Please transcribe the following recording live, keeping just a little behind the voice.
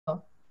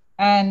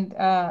And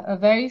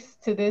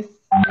to this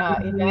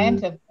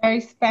event, a very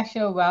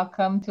special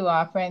welcome to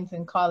our friends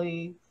and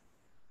colleagues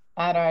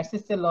at our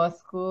sister law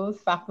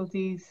schools,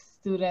 faculty,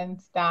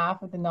 students,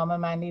 staff of the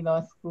Norman Manley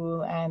Law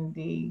School and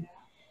the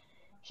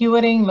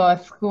Hewitting Law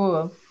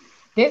School.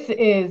 This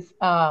is,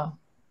 I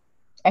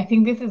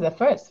think this is a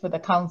first for the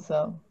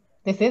council.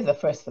 This is a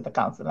first for the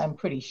council, I'm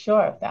pretty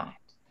sure of that.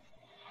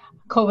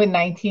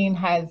 COVID-19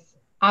 has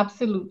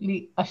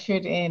absolutely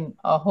ushered in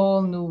a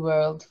whole new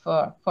world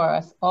for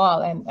us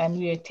all, and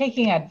we are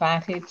taking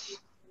advantage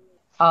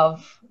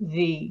of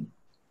the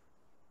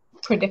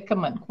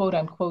predicament, quote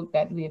unquote,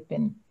 that we have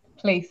been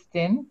placed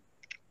in.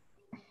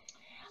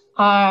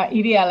 Our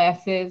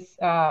EDLS's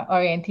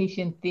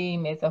orientation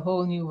theme is a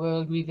whole new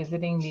world,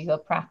 revisiting legal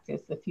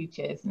practice. The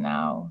future is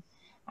now.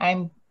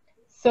 I'm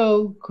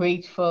so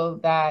grateful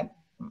that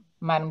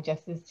Madam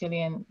Justice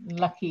Gillian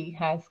Lucky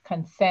has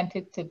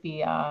consented to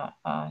be our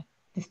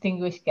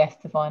distinguished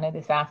guest of honor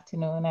this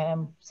afternoon. And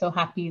I'm so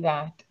happy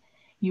that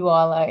you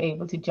all are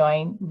able to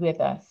join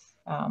with us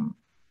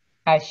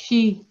as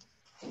she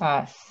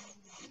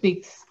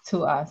speaks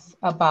to us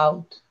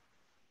about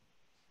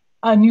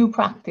a new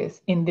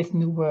practice in this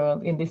new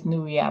world, in this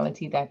new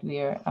reality that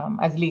we're,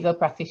 as legal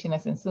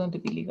practitioners and soon to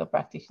be legal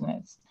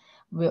practitioners,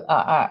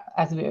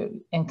 as we're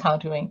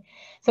encountering.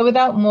 So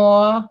without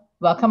more,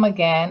 welcome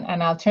again,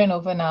 and I'll turn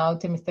over now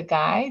to Mr.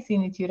 Guy,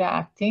 Senior Tutor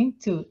Acting,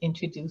 to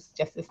introduce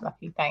Justice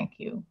Lucky. Thank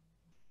you.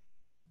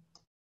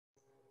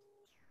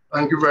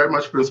 Thank you very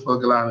much, Principal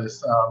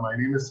Galanis. My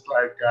name is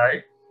Clive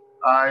Guy.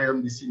 I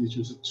am the Senior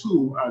Tutor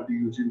 2 at the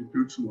Eugene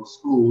Law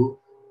School,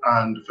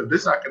 and for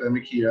this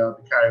academic year,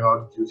 I'll be carrying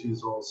out the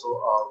duties also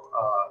of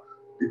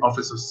the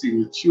Office of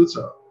Senior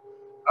Tutor.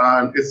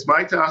 And it's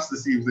my task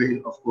this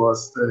evening, of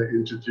course, to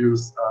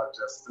introduce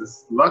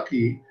Justice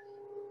Lucky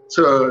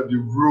to the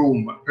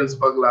room.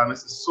 Principal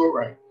Galanis is so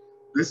right.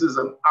 This is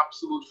an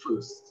absolute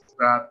first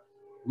that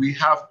we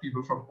have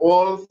people from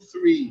all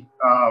three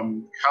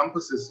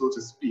campuses, so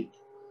to speak,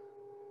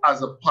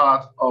 as a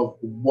part of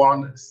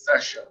one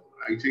session.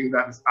 I think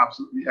that is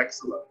absolutely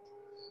excellent.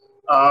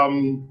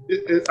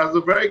 As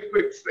a very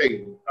quick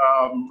thing,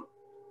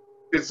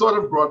 it sort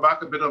of brought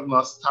back a bit of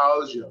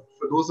nostalgia.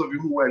 For those of you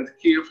who went to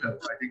Cave Hill,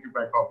 I think you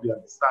might probably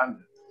understand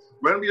it.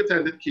 When we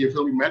attended Cave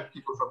Hill, we met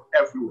people from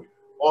everywhere,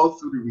 all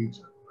through the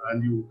region.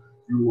 And you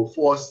were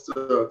forced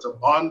to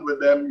bond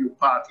with them. You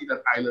partied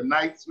at Island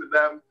Nights with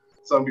them.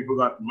 Some people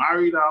got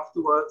married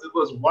afterwards. It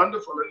was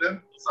wonderful. And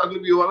then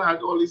suddenly we all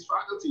had all these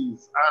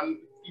faculties and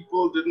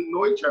people didn't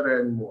know each other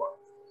anymore.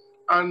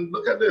 And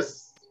look at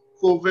this,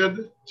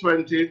 COVID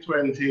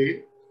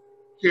 2020,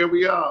 here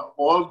we are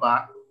all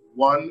back,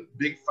 one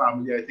big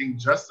family. I think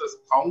just as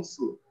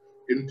council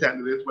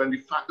intended it when the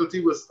faculty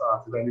was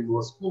started and the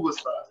law school was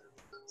started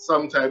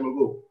some time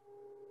ago.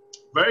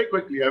 Very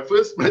quickly, I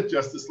first met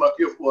Justice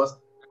Lucky, of course,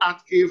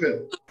 at Cave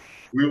Hill.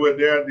 We were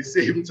there at the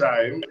same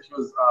time, which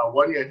was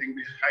 1 year, I think,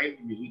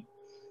 behind me.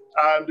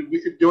 And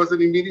there was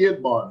an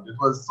immediate bond. It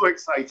was so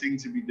exciting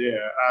to be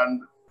there.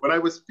 And when I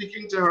was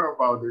speaking to her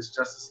about this,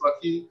 Justice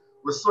Lucky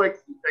was so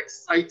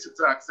excited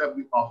to accept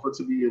the offer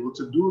to be able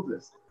to do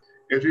this.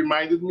 It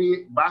reminded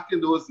me, back in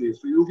those days,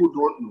 for you who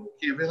don't know,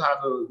 Cave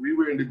Hill we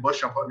were in the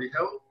bush up on the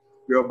hill.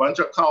 There were a bunch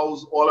of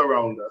cows all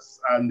around us,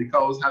 and the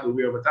cows had a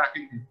way of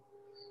attacking people.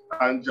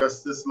 And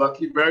Justice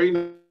Lucky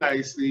very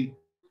nicely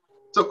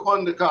took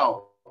on the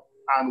cow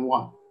and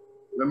won.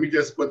 Let me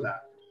just put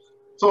that.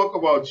 Talk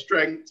about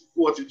strength,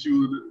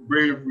 fortitude,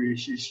 bravery.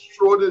 She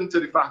strode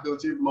into the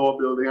Faculty of Law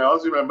building, I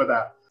always remember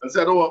that, and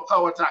said, oh, a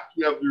cow attacked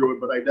me up the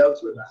road, but I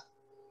dealt with that,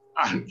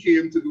 and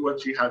came to do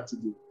what she had to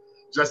do.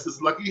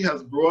 Justice Lucky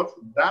has brought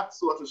that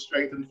sort of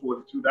strength and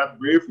fortitude, that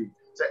bravery,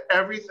 to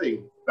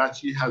everything that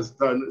she has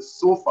done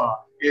so far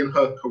in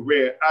her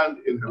career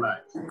and in her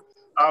life.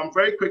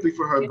 Very quickly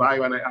for her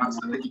bio, and I asked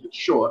her to keep it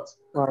short.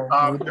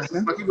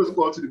 Justice Lucky was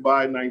called to the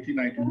bar in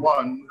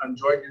 1991 and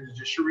joined the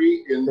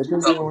judiciary in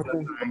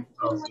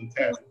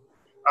 2009-2010.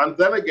 And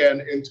then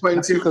again in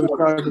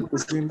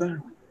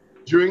 2014,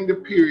 during the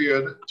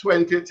period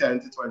 2010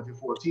 to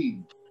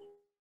 2014.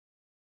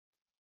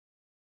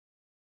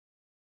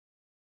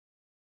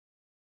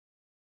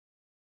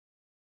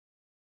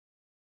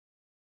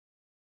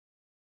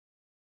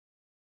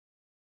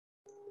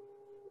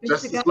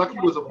 Justice Lucky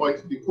was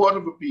appointed to the Court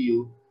of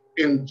Appeal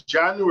in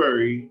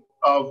January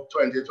of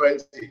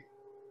 2020.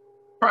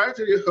 Prior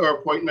to her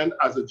appointment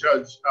as a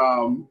judge,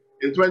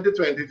 in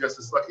 2020,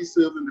 Justice Lucky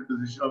served in the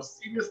position of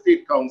Senior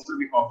State Counsel in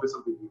the Office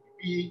of the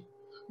DPP,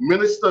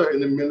 Minister in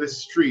the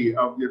Ministry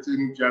of the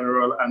Attorney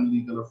General and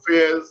Legal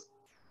Affairs,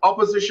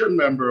 Opposition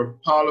Member of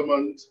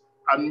Parliament,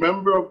 and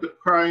Member of the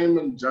Crime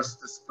and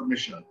Justice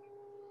Commission.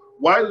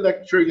 While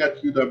lecturing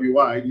at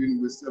UWI, the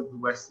University of the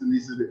West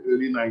Indies in the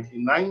early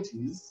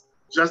 1990s,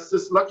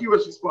 Justice Lucky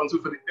was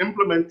responsible for the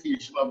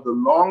implementation of the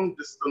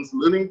long-distance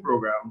learning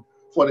program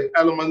for the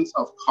Elements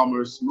of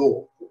Commerce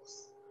Law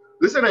course.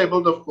 This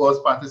enabled, of course,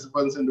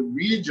 participants in the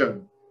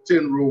region to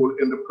enroll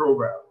in the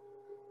program.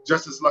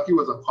 Justice Lucky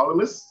was a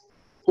columnist,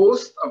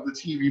 host of the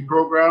TV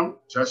program,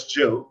 Just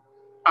Chill,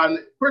 and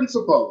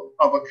principal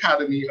of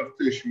Academy of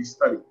Tertiary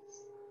Studies.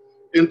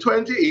 In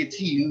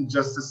 2018,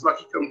 Justice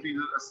Lucky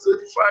completed a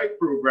certified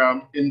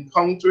program in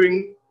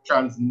countering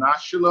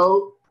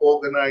transnational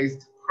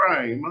organized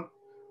crime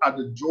at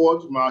the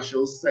George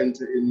Marshall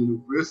Center in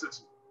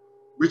University,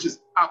 which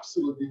is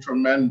absolutely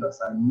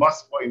tremendous. I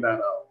must point that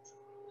out.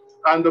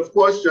 And of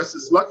course,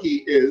 Justice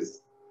Lucky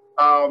is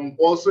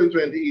also in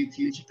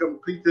 2018, she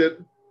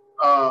completed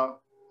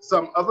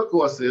some other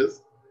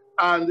courses,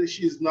 and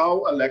she's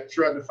now a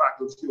lecturer at the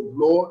Faculty of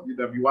Law,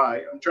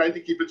 UWI. I'm trying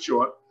to keep it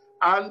short,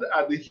 and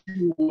at the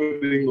Hugh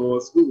Wooding Law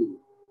School.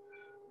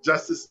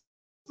 Justice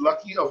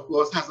Lucky, of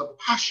course, has a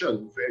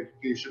passion for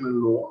education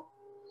and law,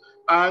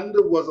 and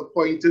was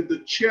appointed the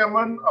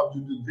chairman of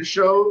the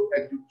Judicial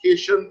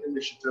Education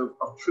Initiative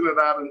of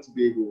Trinidad and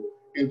Tobago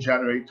in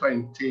January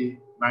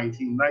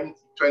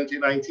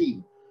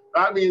 2019.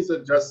 That means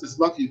that Justice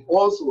Lucky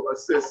also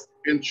assists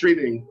in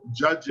training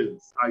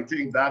judges. I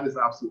think that is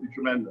absolutely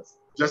tremendous.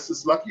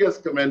 Justice Lucky has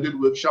commended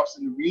workshops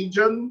in the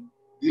region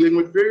dealing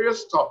with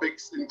various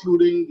topics,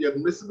 including the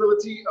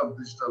admissibility of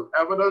digital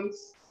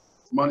evidence,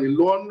 money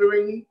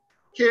laundering,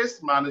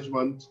 case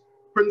management,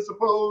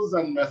 principles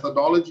and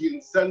methodology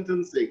in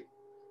sentencing,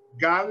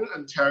 gang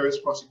and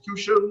terrorist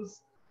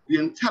prosecutions, the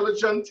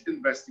intelligent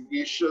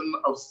investigation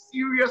of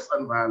serious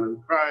and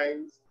violent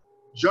crimes,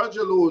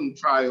 judge-alone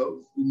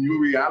trials, the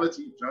new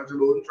reality,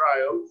 judge-alone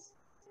trials,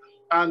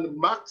 and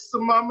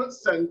maximum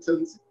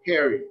sentence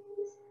hearings.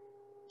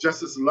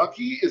 Justice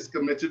Lucky is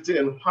committed to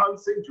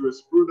enhancing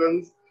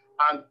jurisprudence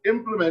and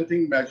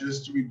implementing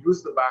measures to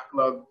reduce the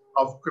backlog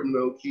of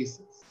criminal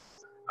cases.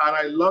 And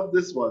I love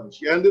this one.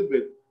 She ended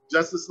with,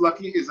 Justice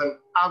Lucky is an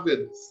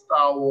avid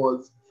Star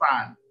Wars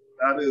fan.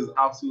 That is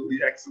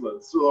absolutely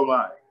excellent. So am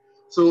I.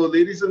 So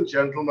ladies and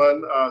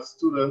gentlemen,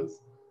 students,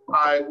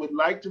 I would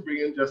like to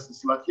bring in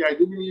Justice Lucky. I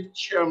do believe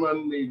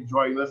Chairman may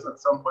join us at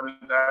some point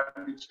in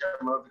time, the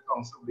Chairman of the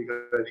Council of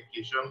Legal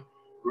Education,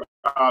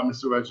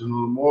 Mr.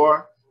 Reginald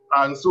Moore,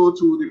 and so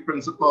too the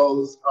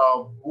principals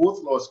of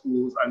both law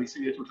schools and the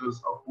senior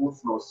tutors of both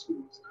law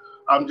schools.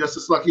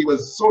 Justice Lucky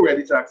was so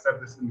ready to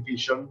accept this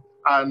invitation,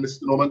 and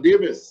Mr. Norman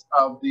Davis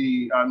of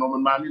the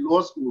Norman Manley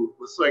Law School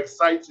was so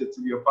excited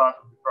to be a part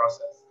of the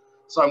process.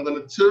 So I'm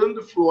going to turn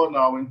the floor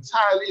now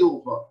entirely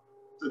over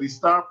to the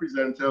star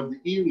presenter of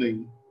the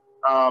evening,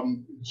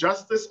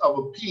 Justice of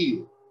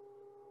Appeal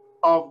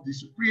of the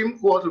Supreme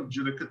Court of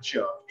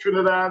Judicature,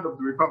 Trinidad, of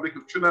the Republic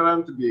of Trinidad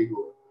and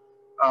Tobago,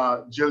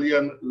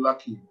 Gillian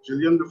Lucky.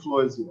 Gillian, the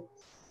floor is yours.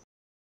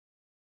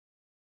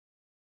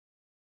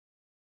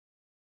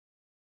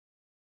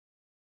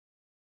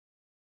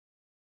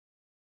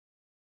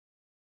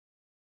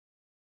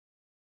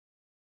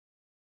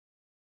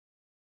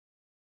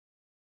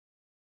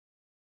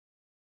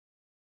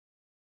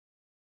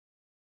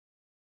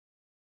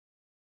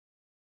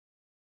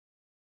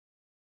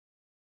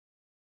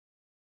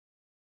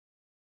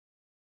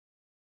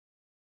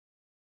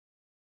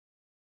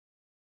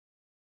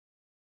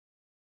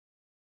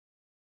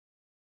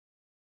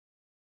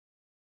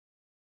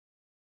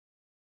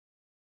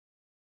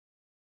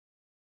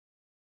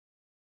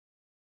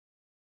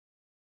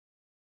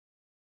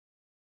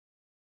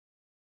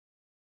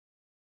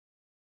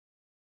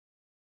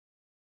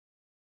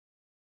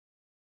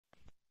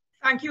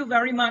 Thank you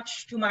very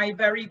much to my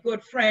very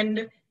good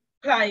friend,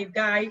 Clive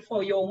Guy,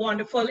 for your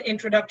wonderful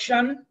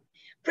introduction.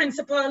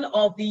 Principal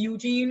of the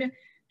Eugene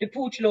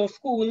DePooch Law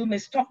School,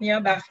 Ms.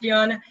 Tonya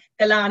Bastian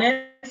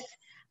Elanis.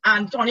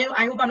 And Tonya,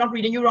 I hope I'm not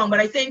reading you wrong, but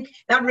I think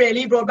that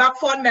really brought back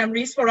fond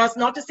memories for us.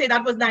 Not to say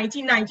that was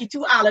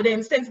 1992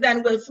 Aladdin. Since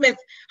then, Will Smith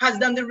has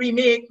done the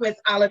remake with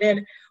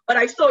Aladdin. But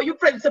I saw you,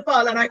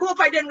 Principal, and I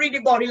hope I didn't read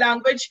the body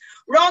language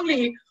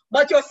wrongly.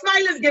 But your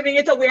smile is giving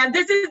it away. And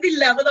this is the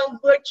level of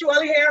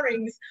virtual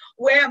hearings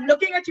where I'm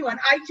looking at you and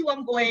I too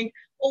am going,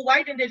 oh,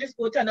 why didn't they just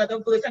go to another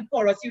verse and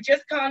chorus? You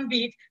just can't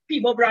beat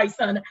Peebo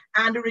Bryson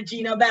and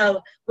Regina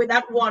Bell with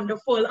that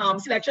wonderful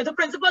selection. So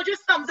Principal,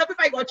 just thumbs up if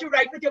I got you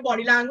right with your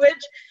body language.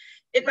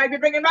 It might be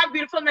bringing back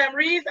beautiful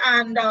memories,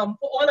 and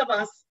for all of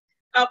us,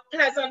 a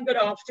pleasant good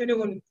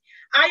afternoon.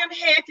 I am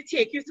here to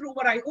take you through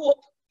what I hope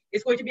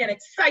is going to be an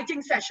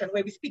exciting session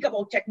where we speak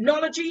about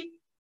technology,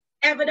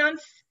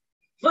 evidence,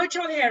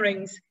 virtual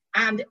hearings,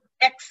 and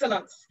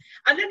excellence.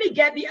 And let me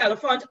get the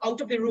elephant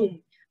out of the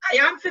room. I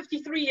am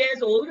 53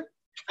 years old.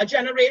 A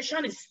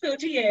generation is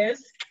 30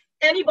 years.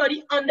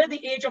 Anybody under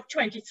the age of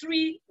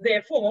 23,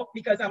 therefore,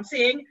 because I'm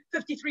saying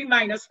 53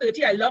 minus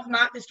 30, I love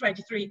math, is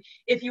 23.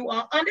 If you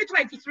are under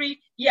 23,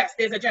 yes,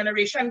 there's a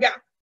generation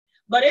gap.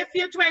 But if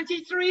you're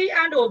 23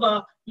 and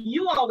over,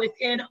 you are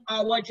within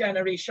our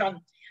generation.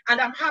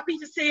 And I'm happy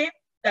to say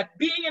that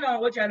being in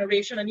our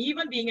generation and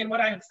even being in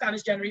what I understand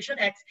is Generation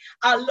X,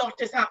 a lot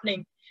is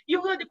happening.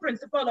 You heard the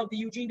principal of the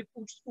Eugene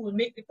DePooch School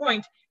make the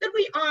point that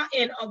we are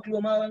in a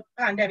global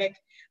pandemic.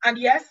 And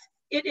yes,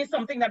 it is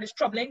something that is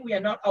troubling. We are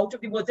not out of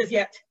the woods as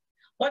yet.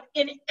 But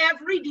in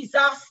every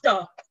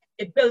disaster,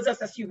 it builds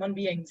us as human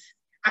beings.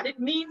 And it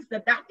means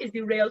that that is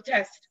the real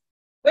test.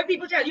 When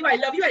people tell you, I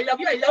love you, I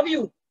love you, I love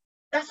you,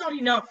 that's not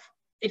enough.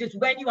 It is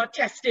when you are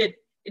tested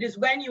It is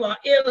when you are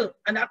ill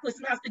and that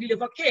person has to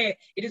deliver care.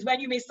 It is when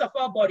you may suffer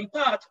a body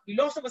part, the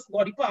loss of a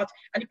body part,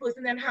 and the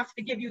person then has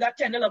to give you that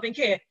tender loving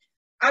care.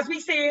 As we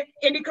say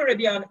in the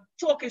Caribbean,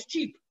 talk is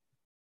cheap.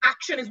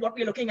 Action is what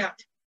we're looking at.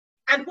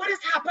 And what has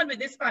happened with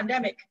this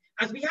pandemic,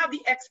 as we have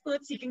the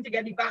experts seeking to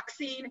get the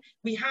vaccine,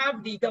 we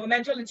have the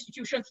governmental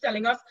institutions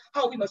telling us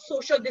how we must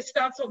social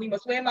distance, how we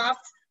must wear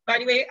masks. By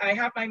the way, I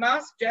have my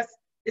mask. Just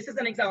this is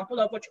an example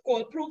of what you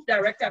call proof,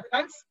 direct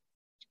evidence.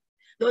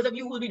 Those of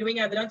you who will be doing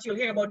evidence, you'll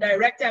hear about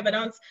direct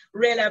evidence,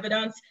 real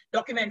evidence,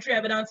 documentary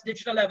evidence,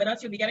 digital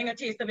evidence. You'll be getting a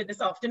taste of it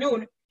this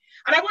afternoon.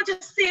 And I want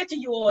to say to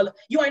you all,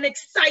 you are in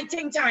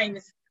exciting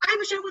times. I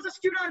wish I was a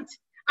student.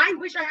 I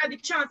wish I had the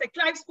chance, like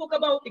Clive spoke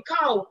about the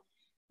cow.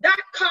 That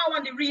cow,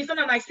 and the reason,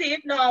 and I say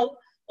it now,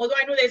 although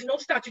I know there's no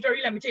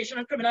statutory limitation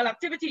on criminal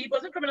activity, it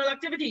wasn't criminal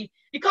activity.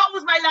 The cow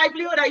was my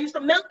livelihood. I used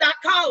to milk that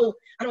cow.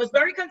 And I was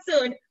very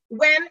concerned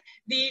when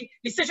the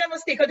decision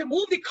was taken to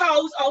move the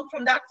cows out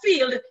from that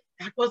field.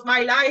 That was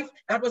my life.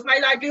 That was my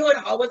livelihood.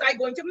 How was I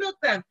going to milk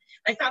them?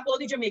 I thank all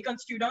the Jamaican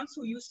students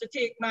who used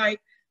to buy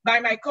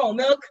my cow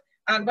milk.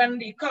 And when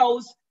the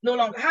cows no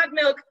longer had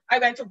milk, I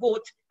went to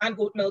goat and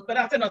goat milk. But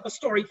that's another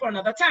story for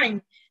another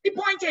time. The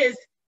point is,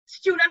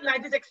 student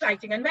life is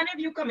exciting. And many of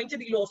you coming to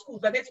the law school,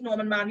 whether it's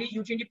Norman Manley,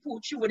 Eugene the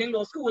Pooch, Wooding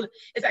Law School,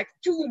 it's like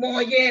 2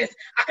 more years,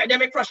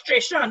 academic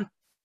frustration.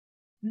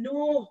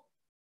 No,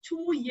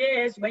 2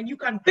 years when you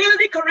can build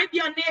the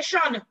Caribbean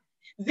nation.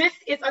 This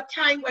is a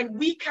time when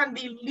we can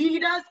be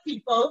leaders,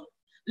 people.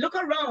 Look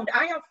around.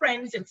 I have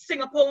friends in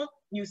Singapore,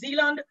 New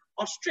Zealand,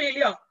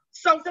 Australia,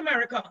 South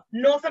America,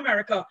 North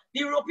America,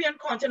 the European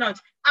continent,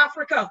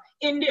 Africa,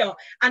 India.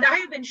 And I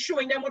have been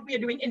showing them what we are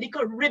doing in the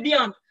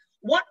Caribbean,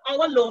 what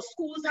our law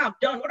schools have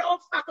done, what our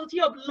faculty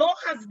of law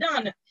has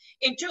done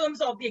in terms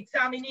of the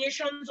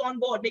examinations on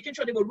board, making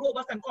sure they were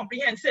robust and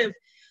comprehensive.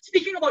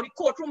 Speaking about the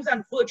courtrooms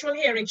and virtual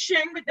hearings,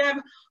 sharing with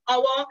them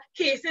our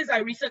cases. I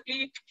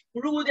recently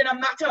ruled in a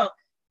matter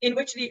in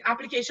which the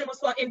application was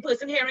for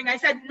in-person hearing. I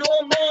said,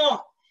 no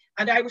more.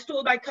 And I was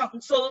told by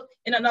counsel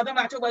in another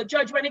matter, well,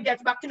 judge, when it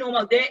gets back to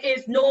normal, there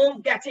is no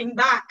getting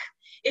back.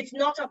 It's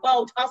not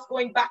about us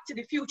going back to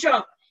the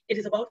future. It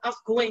is about us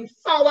going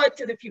forward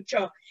to the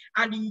future.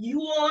 And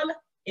you all,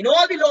 in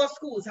all the law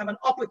schools, have an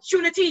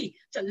opportunity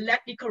to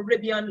let the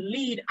Caribbean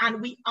lead, and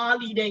we are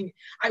leading.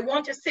 I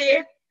want to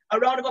say a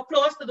round of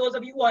applause to those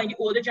of you who are in the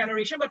older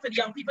generation, but for the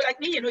young people like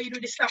me, you know, you do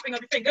the snapping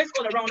of the fingers,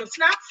 called a round of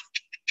snaps.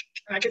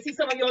 And I can see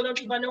some of you all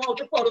don't even know how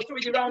to follow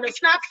through the round of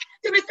snaps.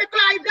 To Mr.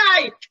 Clive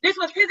Guy, this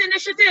was his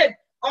initiative.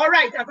 All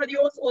right, and for the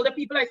older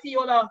people, I see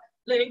you all are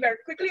learning very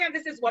quickly, and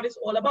this is what it's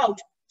all about.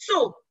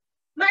 So,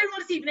 my role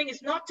this evening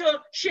is not to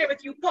share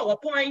with you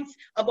PowerPoints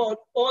about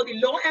all the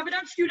law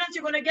evidence. Students,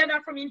 you're going to get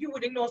that from Indian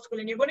Wooding Law School,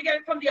 and you're going to get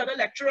it from the other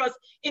lecturers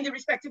in the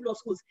respective law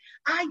schools.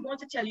 I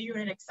want to tell you, you're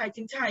in an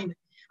exciting time.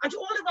 And to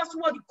all of us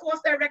who are the course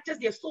directors,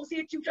 the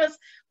associate tutors,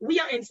 we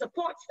are in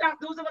support staff,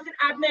 those of us in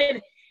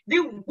admin, the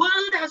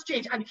world has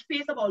changed, and the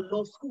face of our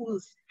law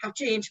schools have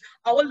changed.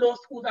 Our law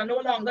schools are no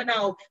longer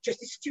now just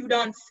the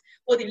students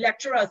or the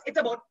lecturers. It's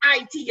about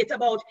IT, it's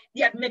about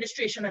the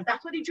administration, and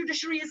that's what the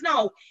judiciary is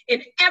now.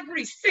 In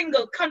every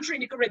single country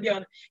in the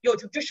Caribbean, your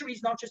judiciary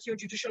is not just your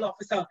judicial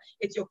officer,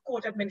 it's your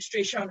court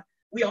administration.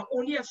 We are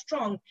only as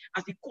strong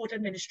as the court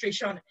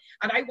administration.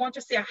 And I want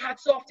to say a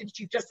hats off to the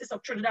Chief Justice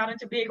of Trinidad and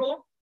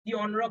Tobago, the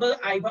Honorable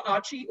Ivor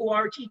Archie,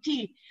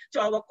 ORTT,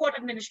 to our court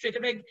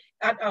administrative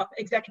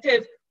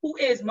executive, who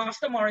is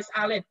Master Morris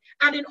Allen.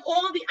 And in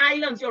all the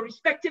islands, your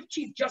respective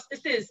Chief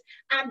Justices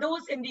and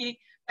those in the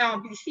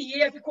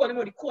CA, as we call them,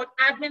 or the court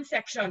admin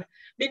section,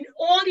 in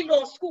all the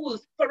law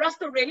schools, for us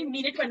to really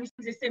mean it when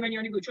we say when you're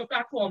on the virtual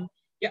platform,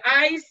 your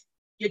eyes,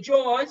 your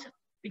jaws,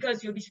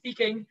 because you'll be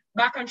speaking,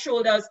 back and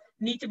shoulders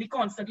need to be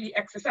constantly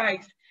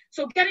exercised.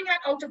 So getting that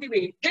out of the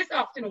way this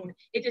afternoon,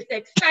 it is to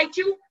excite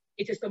you,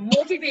 it is to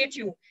motivate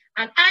you,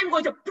 and I'm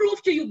going to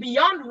prove to you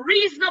beyond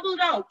reasonable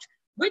doubt,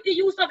 with the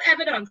use of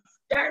evidence,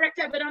 direct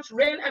evidence,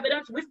 real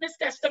evidence, witness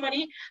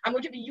testimony, I'm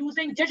going to be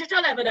using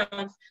digital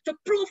evidence to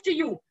prove to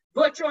you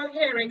virtual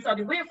hearings are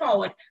the way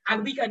forward,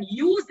 and we can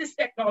use this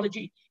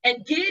technology,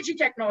 engage in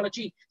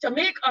technology to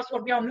make us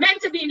what we are meant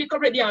to be in the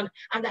Caribbean,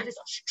 and that is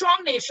a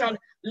strong nation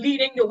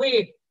leading the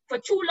way. For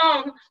too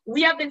long,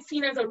 we have been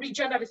seen as a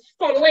region that is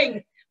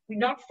following. We're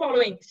not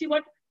following. See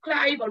what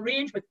Clive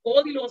arranged with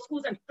all the law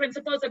schools and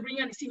principals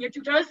agreeing and the senior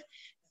tutors?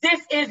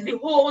 This is the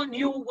whole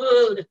new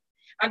world.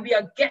 And we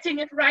are getting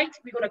it right.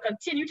 We're going to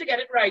continue to get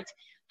it right.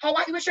 How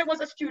I wish I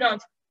was a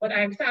student, but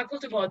I'm thankful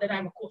to God that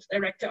I'm a course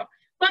director.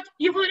 But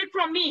you've heard it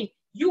from me.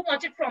 You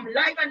want it from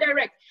live and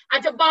direct.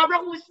 And to Barbara,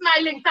 who's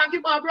smiling, thank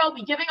you, Barbara.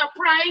 We're giving a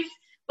prize,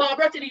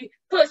 Barbara, to the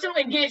person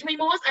who engaged me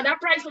most, and that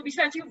prize will be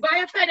sent to you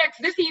via FedEx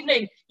this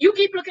evening. You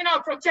keep looking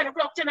out from 10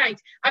 o'clock tonight,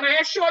 and I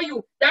assure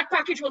you that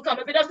package will come.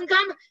 If it doesn't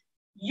come,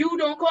 you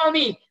don't call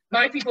me.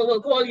 My people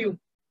will call you.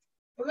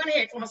 We're going to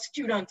hear it from a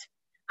student,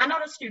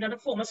 another student, a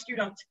former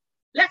student.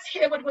 Let's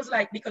hear what it was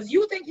like, because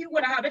you think you're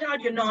going to have it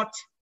hard, you're not.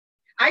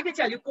 I can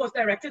tell you, course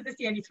directors this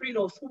year in the 3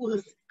 law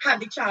schools had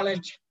the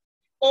challenge.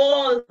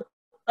 All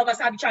of us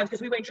had the chance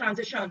because we were in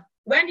transition.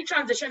 When the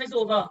transition is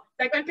over,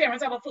 like when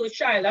parents have a first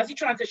child, as the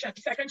transition,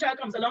 the second child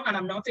comes along, and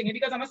I'm not saying it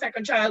because I'm a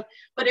second child,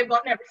 but they've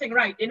gotten everything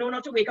right. They know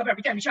not to wake up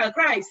every time the child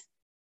cries.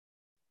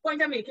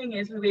 Point I'm making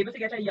is we were able to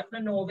get a young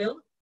Norville,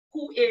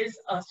 who is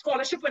a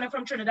scholarship winner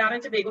from Trinidad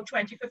and Tobago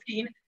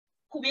 2015,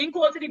 who being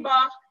called to the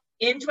bar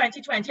in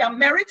 2020, a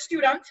merit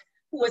student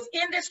who was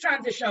in this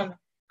transition.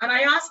 And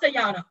I asked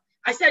Ayana,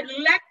 I said,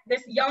 let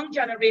this young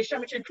generation,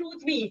 which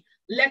includes me,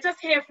 let us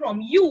hear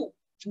from you.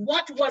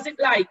 What was it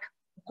like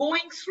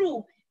going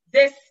through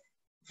this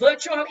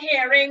virtual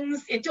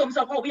hearings in terms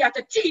of how we had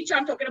to teach?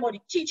 I'm talking about the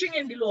teaching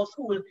in the law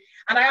school.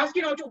 And I ask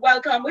you now to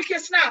welcome, with your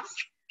snaps,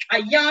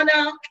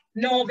 Ayana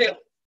Norville.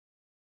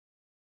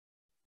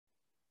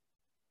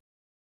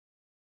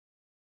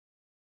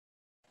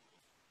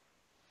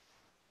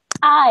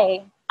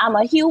 I am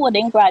a Hugh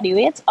Wooding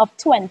graduate of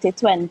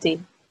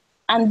 2020.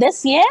 And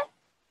this year,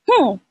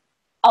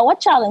 our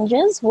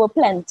challenges were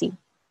plenty.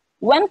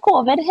 When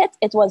COVID hit,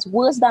 it was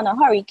worse than a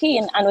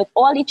hurricane, and with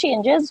all the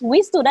changes,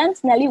 we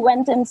students nearly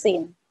went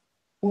insane.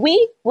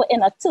 We were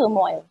in a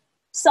turmoil.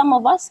 Some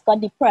of us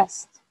got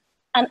depressed,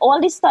 and all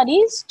the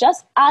studies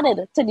just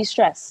added to the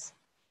stress.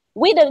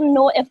 We didn't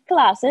know if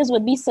classes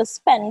would be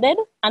suspended,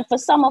 and for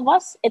some of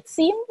us, it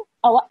seemed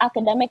our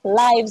academic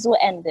lives were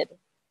ended.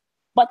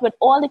 But with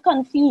all the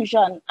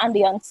confusion and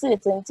the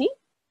uncertainty,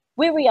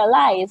 we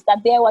realized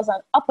that there was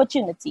an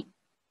opportunity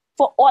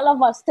for all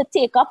of us to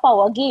take up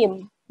our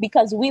game,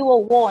 because we were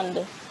warned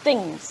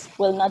things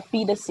will not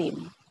be the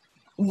same.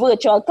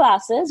 Virtual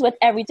classes with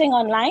everything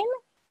online,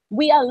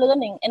 we are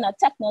learning in a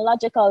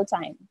technological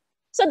time.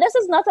 So this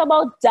is not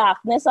about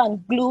darkness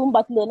and gloom,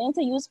 but learning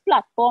to use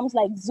platforms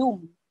like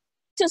Zoom.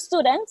 To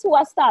students who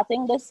are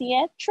starting this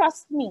year,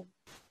 trust me,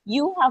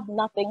 you have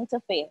nothing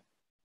to fear.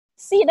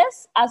 See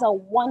this as a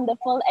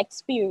wonderful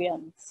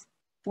experience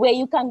where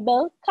you can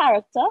build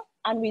character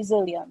and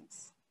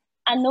resilience.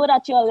 And know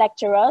that your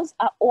lecturers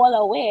are all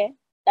aware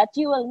that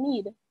you will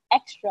need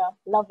extra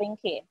loving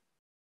care.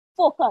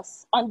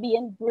 Focus on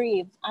being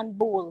brave and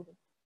bold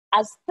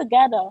as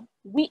together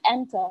we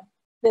enter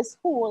this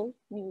whole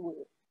new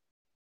world.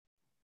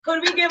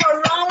 Could we give a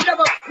round of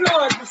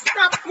applause? The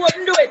staff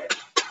wouldn't do it.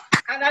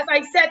 And as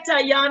I said to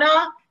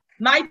Ayana,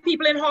 my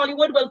people in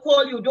Hollywood will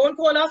call you. Don't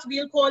call us,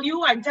 we'll call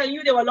you. I'm telling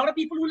you, there were a lot of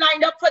people who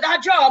lined up for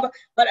that job,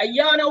 but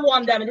Ayana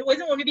won them. And it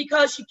wasn't only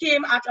because she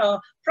came at a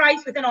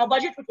price within our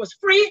budget, which was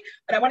free,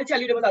 but I want to tell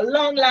you there was a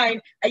long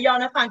line.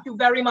 Ayana, thank you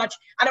very much.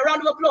 And a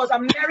round of applause, a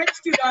merit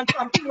student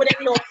from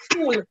Wooding Law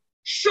School,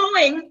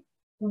 showing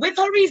with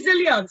her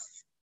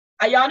resilience.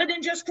 Ayana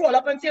didn't just crawl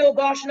up and say, oh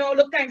gosh, no,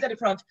 look, time's at the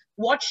front.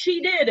 What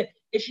she did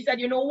is she said,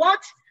 you know what?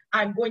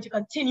 I'm going to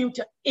continue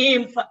to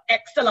aim for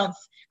excellence.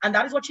 And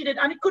that is what she did.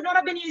 And it could not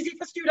have been easy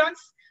for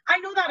students. I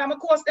know that, I'm a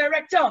course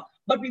director,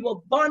 but we were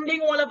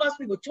bonding, all of us.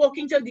 We were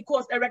talking to the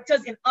course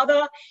directors in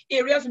other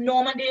areas.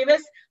 Norman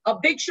Davis, a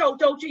big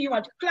shout out to you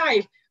and to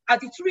Clive, as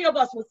the three of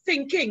us were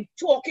thinking,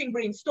 talking,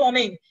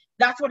 brainstorming.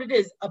 That's what it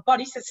is, a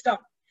buddy system.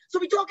 So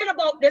we're talking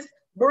about this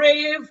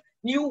brave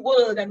new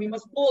world, and we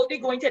must boldly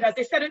go into it. As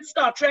they said in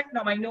Star Trek,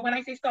 now I know when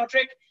I say Star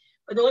Trek,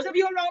 for those of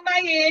you around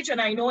my age,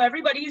 and I know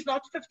everybody is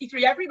not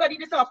 53, everybody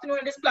this afternoon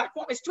on this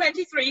platform is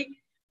 23.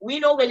 We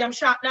know William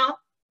Shatner,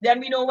 then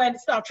we know when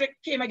Star Trek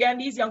came again,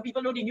 these young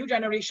people know the new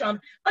generation,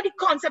 but the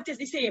concept is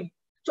the same.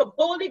 So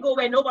boldly go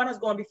where no one has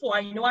gone before.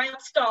 I know I am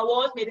Star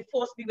Wars, may the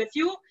force be with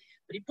you,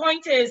 but the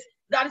point is,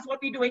 that is what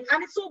we're doing,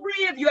 and it's so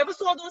brave. You ever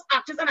saw those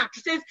actors and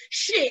actresses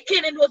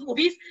shaking in those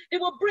movies? They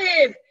were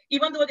brave,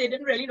 even though they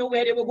didn't really know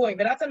where they were going,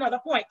 but that's another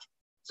point.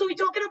 So we're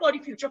talking about the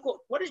future code.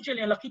 What is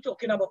Gillian Lucky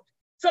talking about?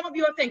 Some of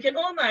you are thinking,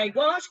 oh my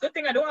gosh, good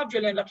thing I don't have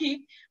Gillian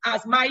Lucky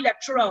as my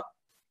lecturer.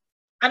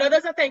 And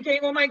others are thinking,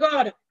 oh my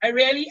God, I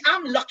really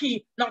am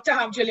lucky not to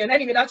have Gillian.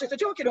 Anyway, that's just a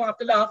joke, you don't have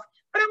to laugh.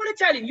 But I want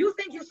to tell you, you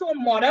think you're so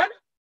modern?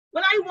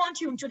 Well, I want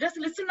you to just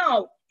listen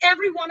now.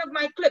 Every one of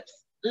my clips,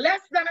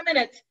 less than a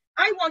minute,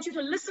 I want you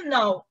to listen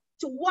now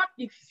to what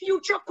the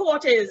future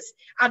court is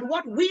and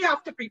what we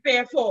have to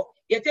prepare for.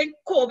 You think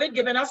COVID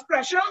giving us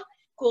pressure?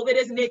 COVID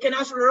is making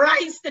us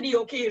rise to the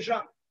occasion.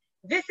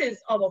 This is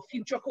our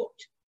future court.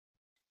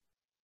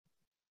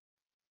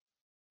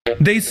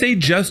 They say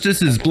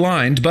justice is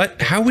blind,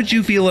 but how would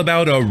you feel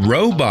about a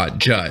robot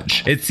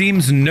judge? It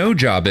seems no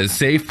job is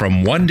safe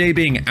from one day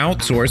being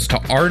outsourced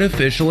to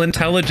artificial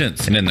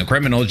intelligence. And in the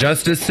criminal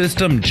justice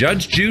system,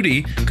 Judge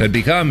Judy could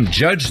become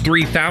Judge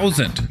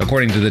 3000.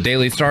 According to the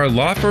Daily Star,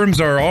 law firms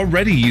are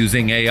already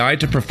using AI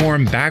to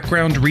perform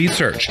background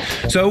research.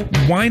 So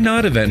why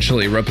not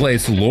eventually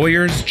replace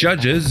lawyers,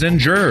 judges, and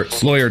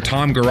jurors? Lawyer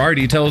Tom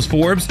Girardi tells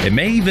Forbes it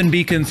may even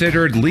be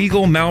considered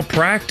legal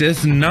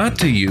malpractice not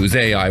to use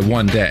AI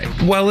one day. day.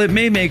 While it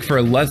may make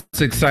for less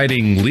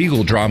exciting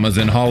legal dramas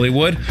in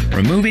Hollywood,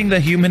 removing the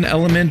human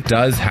element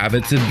does have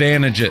its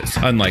advantages.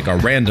 Unlike a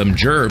random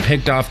juror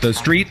picked off the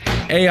street,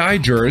 AI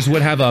jurors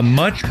would have a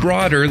much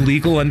broader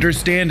legal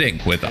understanding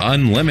with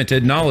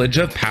unlimited knowledge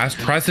of past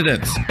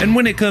precedents. And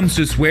when it comes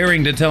to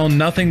swearing to tell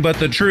nothing but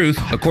the truth,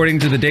 according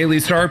to the Daily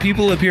Star,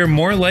 people appear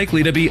more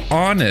likely to be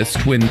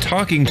honest when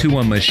talking to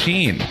a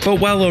machine. But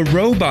while a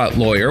robot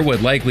lawyer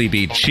would likely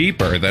be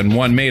cheaper than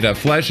one made of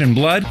flesh and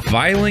blood,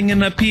 filing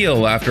an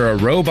appeal after a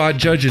robot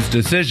judge's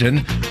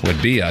decision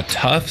would be a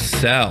tough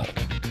sell.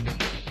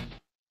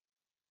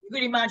 You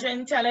could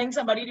imagine telling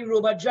somebody the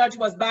robot judge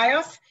was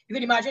biased. You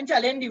could imagine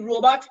telling the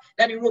robot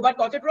that the robot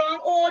got it wrong.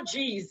 Oh,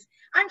 geez.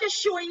 I'm just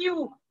showing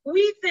you,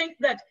 we think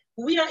that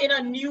we are in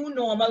a new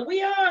normal.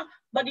 We are,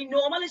 but the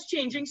normal is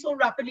changing so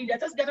rapidly.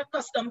 Let us get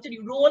accustomed to the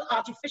role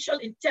artificial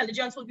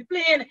intelligence will be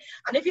playing.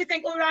 And if you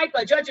think, all right,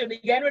 well, judge will be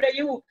getting rid of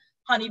you,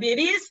 honey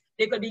babies,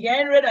 they could be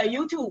getting rid of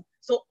you too.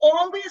 So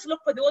always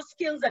look for those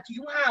skills that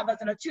you have as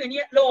an attorney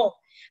at law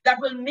that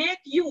will make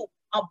you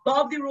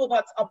above the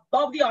robots,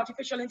 above the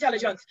artificial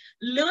intelligence.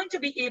 Learn to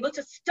be able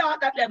to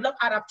start that level of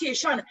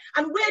adaptation.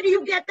 And where do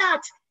you get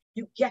that?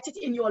 You get it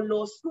in your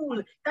law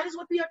school. That is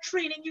what we are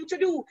training you to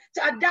do,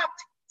 to adapt.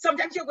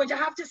 Sometimes you're going to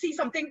have to see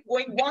something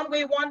going one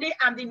way one day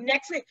and the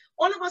next way.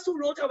 All of us who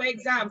wrote our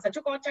exams and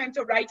took our time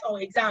to write our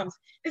exams,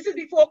 this is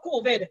before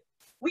COVID.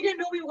 We didn't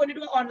know we were going to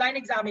do an online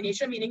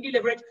examination, meaning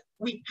deliver it.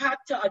 We had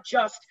to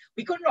adjust.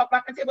 We couldn't rock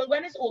back and say, well,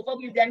 when it's over,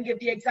 we'll then give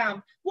the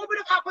exam. What would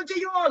have happened to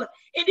you all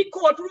in the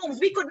courtrooms?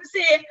 We couldn't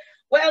say,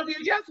 well,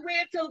 we'll just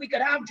wait till we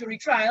could have jury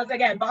trials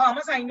again.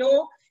 Bahamas, I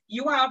know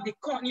you have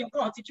in your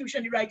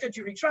constitution, the right to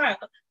jury trial.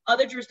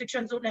 Other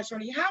jurisdictions don't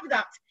necessarily have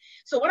that.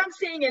 So what I'm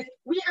saying is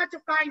we had to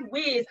find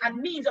ways and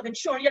means of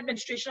ensuring the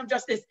administration of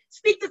justice.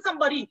 Speak to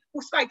somebody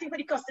who's fighting for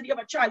the custody of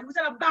a child, who's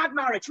in a bad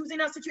marriage, who's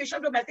in a situation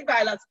of domestic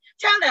violence.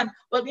 Tell them,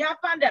 well, we have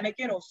pandemic,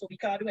 you know, so we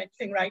can't do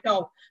anything right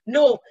now.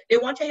 No, they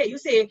want to hear you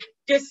say,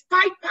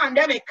 despite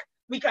pandemic,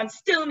 we can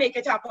still make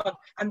it happen.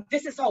 And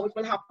this is how it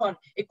will happen.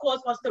 It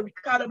calls for us to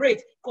recalibrate.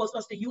 It calls for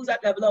us to use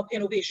that level of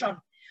innovation.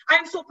 I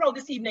am so proud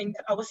this evening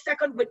that our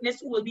second witness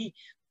who will be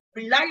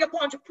relied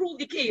upon to prove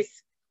the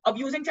case of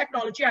using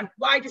technology and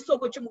why it is so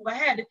good to move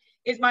ahead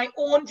is my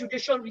own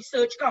Judicial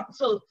Research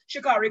Council,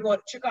 Shikari God.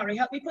 Shikari,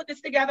 help me put this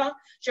together.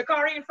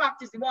 Shikari, in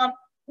fact, is the one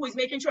who is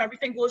making sure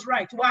everything goes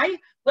right. Why?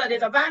 Well,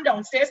 there's a van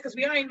downstairs because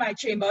we are in my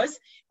chambers.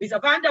 There's a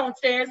van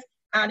downstairs,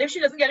 and if she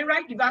doesn't get it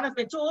right, the van has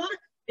been told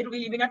it will be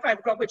leaving at 5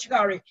 o'clock with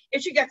Shikari.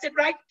 If she gets it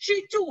right,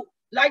 she too,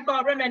 like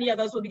Barbara and many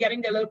others, will be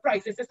getting their little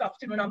prizes this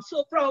afternoon. I'm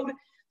so proud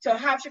to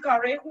have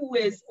Shikari, who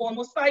is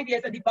almost 5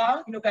 years at the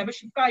bar. In November,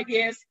 she's 5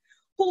 years,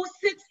 who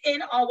sits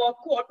in our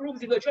courtrooms,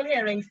 the virtual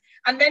hearings.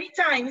 And many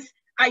times,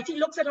 IT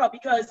looks at her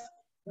because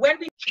when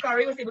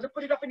Shikari was able to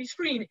put it up on the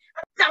screen,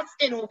 that's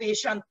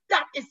innovation,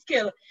 that is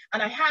skill.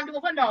 And I hand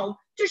over now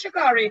to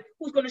Shikari,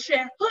 who's going to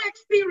share her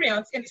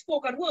experience in the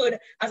spoken word,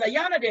 as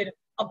Ayana did,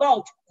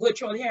 about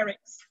virtual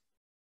hearings.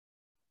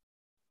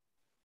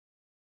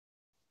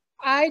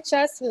 I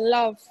just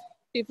love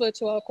the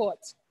virtual court.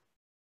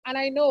 And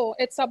I know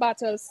it's a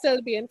battle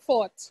still being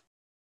fought.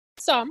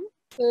 Some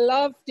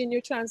love the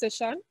new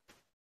transition,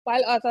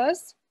 while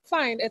others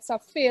find it's a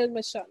failed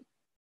mission.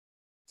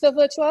 So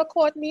virtual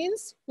court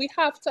means we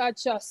have to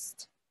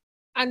adjust,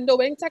 and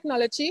knowing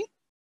technology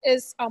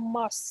is a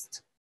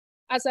must.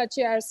 As a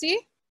GRC,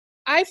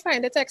 I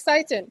find it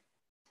exciting.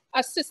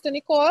 Assist in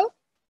the call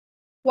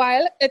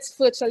while it's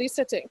virtually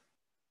sitting.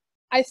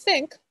 I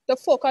think the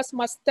focus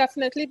must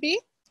definitely be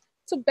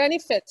to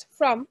benefit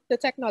from the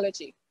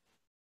technology,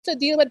 to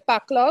deal with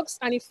backlogs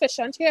and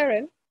efficient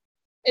hearing,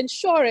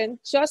 ensuring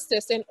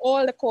justice in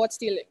all the court's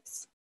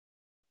dealings.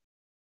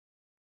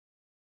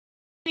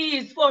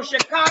 Please for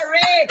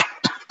Shikari.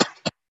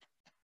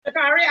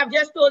 Shikari, I've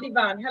just told the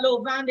van.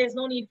 Hello, van, there's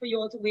no need for you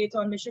all to wait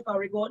on Miss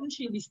Shikari Gordon.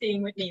 She'll be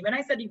staying with me. When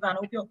I said the van,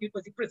 I hope it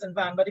was the prison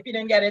van, but if you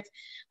didn't get it,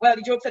 well,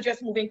 the jokes are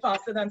just moving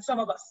faster than some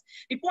of us.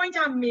 The point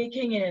I'm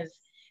making is,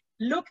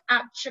 look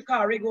at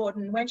Shikari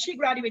Gordon. When she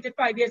graduated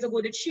 5 years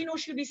ago, did she know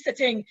she'd be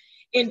sitting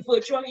in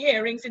virtual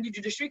hearings in the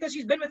judiciary? Because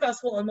she's been with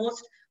us for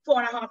almost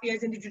 4.5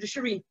 years in the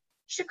judiciary.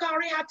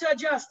 Shikari had to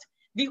adjust.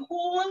 The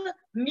whole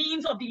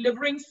means of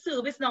delivering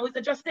service now is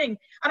adjusting.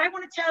 And I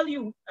want to tell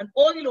you, and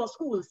all the law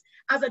schools,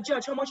 as a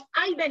judge, how much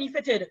I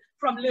benefited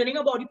from learning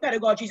about the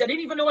pedagogies. I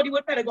didn't even know what the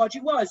word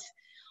pedagogy was,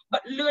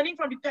 but learning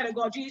from the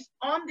pedagogies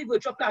on the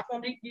virtual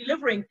platform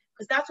delivering,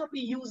 because that's what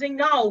we're using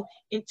now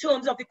in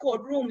terms of the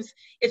courtrooms.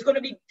 It's going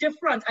to be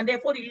different, and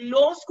therefore the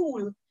law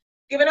school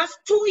giving us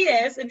 2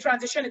 years in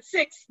transition, it's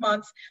 6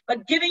 months,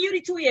 but giving you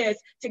the 2 years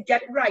to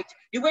get it right.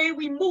 The way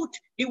we moot,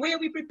 the way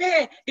we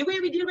prepare, the way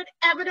we deal with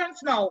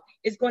evidence now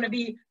is going to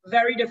be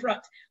very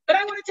different. But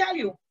I want to tell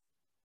you,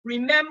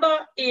 remember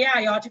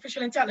AI,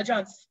 artificial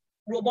intelligence,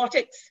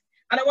 robotics,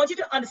 and I want you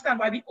to understand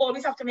why we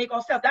always have to make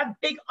ourselves, that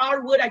big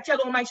R word I tell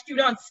all my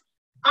students,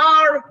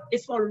 R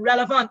is for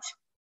relevant.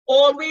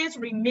 Always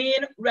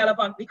remain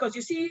relevant, because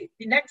you see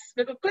the next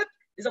little clip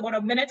is about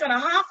 1.5 minutes,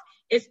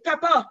 is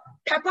Pepper.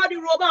 Pepper the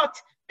robot.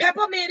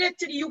 Pepper made it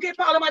to the UK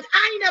Parliament.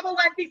 I never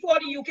went before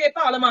the UK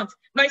Parliament.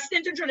 My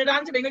stint in Trinidad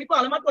and Tobago, the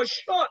Parliament was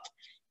short.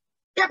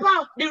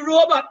 Pepper, the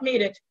robot,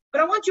 made it.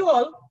 But I want you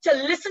all to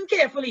listen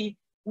carefully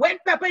when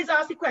Pepper is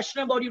asked the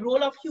question about the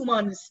role of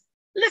humans.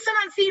 Listen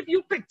and see if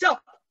you picked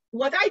up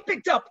what I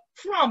picked up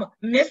from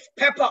Miss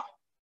Pepper.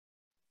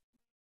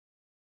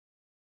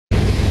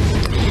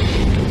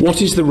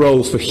 What is the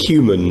role for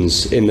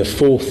humans in the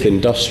fourth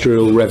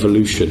industrial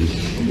revolution?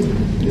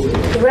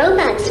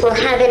 Robots will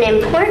have an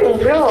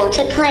important role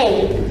to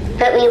play,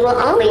 but we will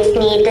always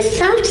need the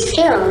soft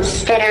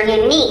skills that are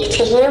unique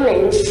to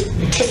humans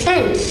to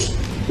sense,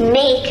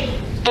 make,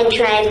 and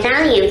drive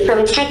value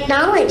from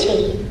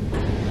technology.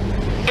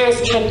 As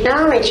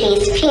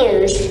technologies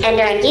fuse and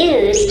are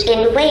used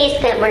in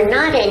ways that were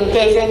not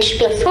envisaged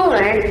before,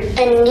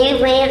 a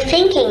new way of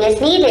thinking is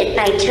needed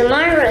by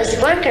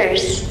tomorrow's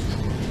workers.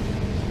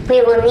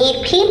 We will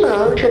need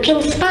people who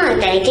can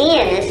spot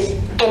ideas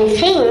and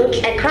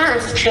think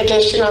across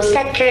traditional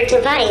sector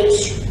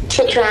divides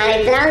to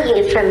drive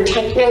value from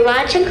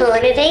technological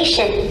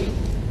innovation.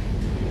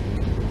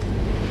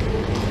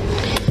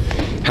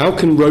 How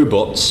can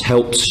robots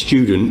help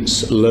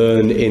students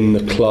learn in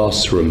the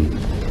classroom?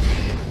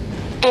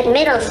 At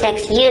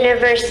Middlesex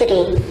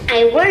University,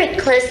 I work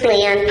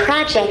closely on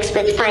projects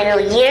with final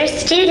year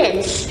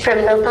students from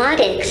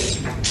robotics,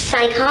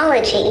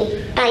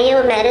 psychology,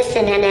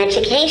 biomedicine, and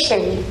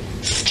education.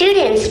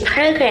 Students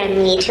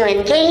program me to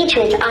engage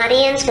with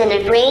audience in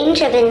a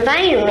range of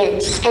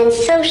environments and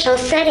social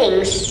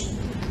settings.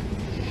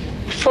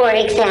 For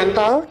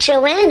example,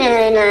 Joanna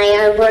and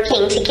I are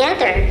working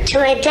together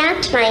to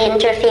adapt my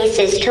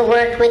interfaces to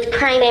work with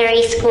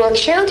primary school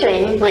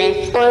children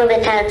with or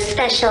without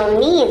special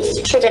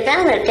needs to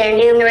develop their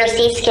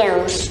numeracy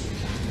skills.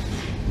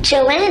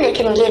 Joanna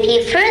can give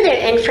you further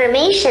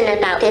information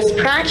about this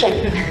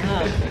project.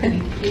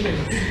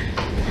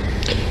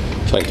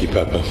 Thank you,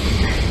 Pepper.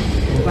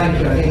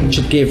 Thank you. I think we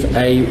should give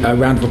a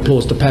round of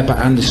applause to Pepper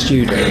and the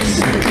students.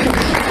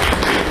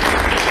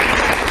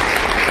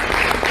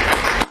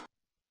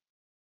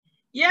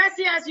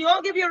 Yes, you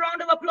all give you a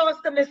round of applause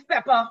to Miss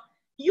Pepper.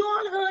 You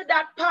all heard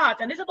that part,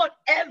 and it's about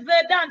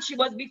evidence. She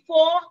was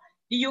before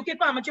the UK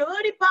Parliament. You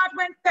heard the part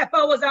when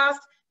Pepper was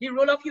asked the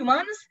role of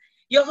humans.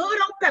 You heard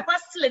how Pepper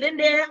slid in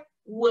there,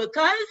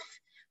 workers.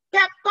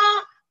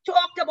 Pepper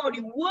talked about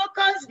the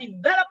workers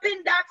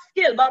developing that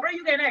skill. Barbara,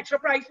 you get an extra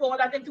prize for all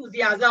that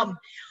enthusiasm.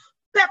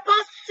 Pepper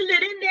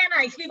slid in there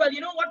nicely. Well,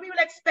 you know what we will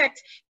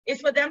expect is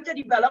for them to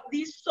develop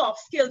these soft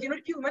skills. You know,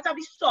 the humans have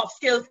these soft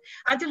skills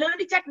and to learn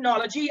the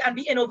technology and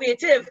be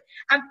innovative.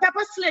 And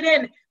Pepper slid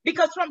in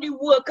because from the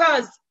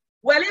workers,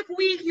 well, if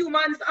we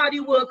humans are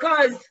the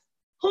workers,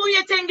 who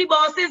you think the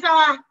bosses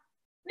are?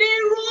 The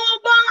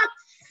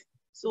robots.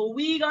 So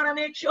we gotta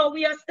make sure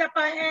we are a step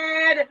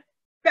ahead.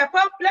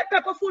 Pepper, let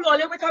Pepper fool all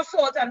you with her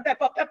salt and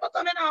Pepper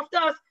coming after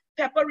us.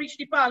 Pepper reached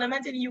the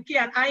Parliament in the UK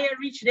and I ain't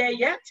reached there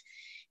yet.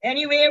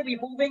 Anyway, we're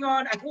moving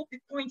on. I hope the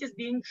point is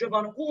being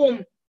driven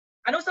home.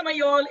 I know some of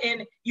y'all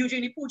in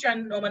Eugenie Pooch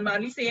and Norman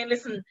Manley saying,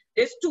 listen,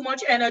 there's too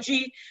much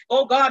energy.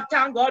 Oh God,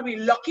 thank God we're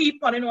lucky,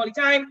 punning all the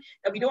time,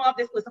 that we don't have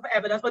this person for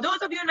evidence. But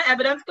those of you in the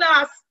evidence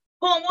class,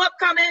 homework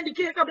coming, the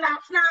case of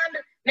Blacksland.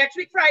 Next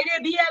week, Friday,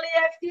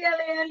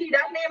 BLASTLAN,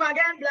 that name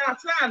again,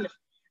 Blacksland.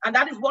 And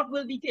that is what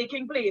will be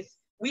taking place.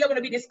 We are going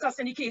to be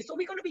discussing the case. So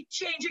we're going to be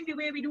changing the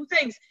way we do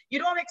things. You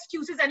don't have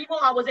excuses anymore.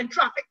 I was in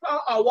traffic for an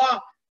hour.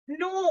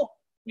 No.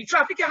 The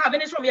traffic you're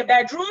having is from your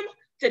bedroom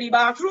to the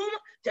bathroom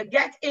to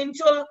get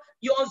into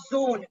your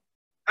zone.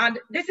 And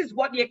this is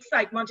what the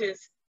excitement is.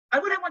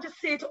 And what I want to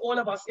say to all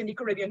of us in the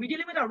Caribbean, we're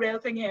dealing with a real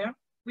thing here.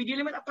 We're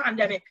dealing with a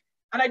pandemic.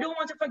 And I don't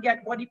want to forget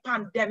what the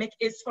pandemic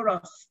is for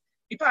us.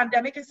 The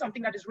pandemic is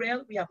something that is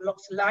real. We have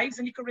lost lives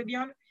in the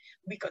Caribbean.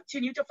 We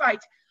continue to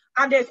fight.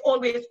 And there's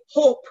always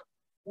hope.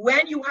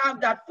 When you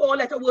have that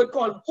four-letter word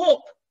called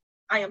hope,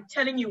 I am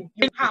telling you,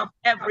 you have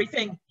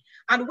everything.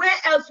 And where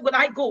else would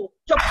I go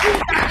to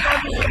prove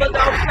that God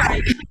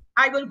outside?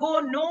 I will go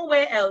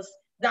nowhere else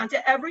than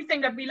to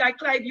everything that we like.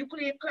 Clive, you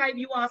claim, Clive,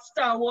 you are a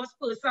Star Wars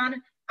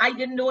person. I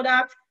didn't know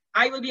that.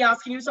 I will be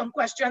asking you some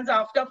questions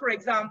after. For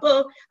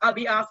example, I'll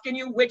be asking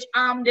you which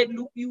arm did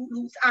you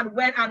lose and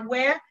when and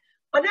where.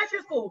 But let's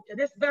just go to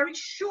this very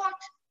short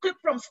clip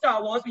from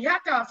Star Wars. We had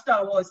to have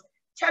Star Wars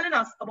telling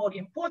us about the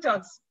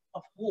importance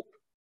of hope.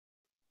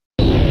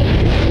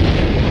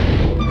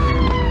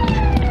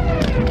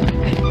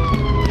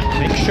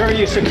 Make sure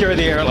you secure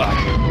the airlock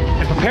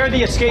and prepare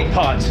the escape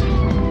pods.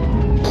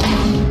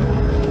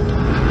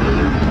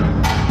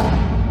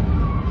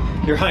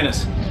 Your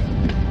Highness,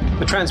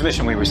 the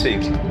transmission we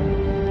received.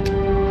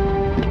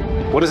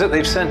 What is it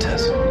they've sent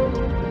us?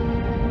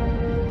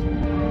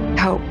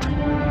 Hope.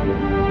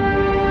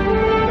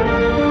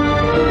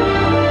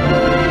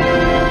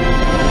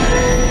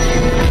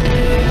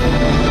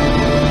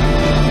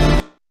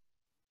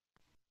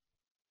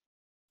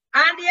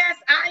 And yes,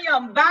 I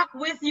am back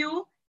with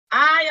you.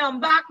 I am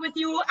back with you.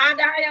 you,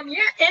 and I am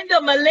here in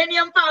the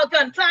Millennium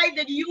Falcon. Clive,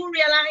 did you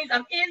realize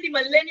I'm in the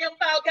Millennium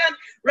Falcon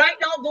right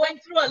now, going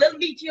through a little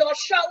meteor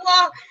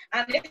shower,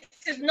 and this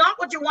is not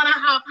what you want to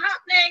have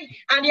happening.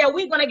 And yeah,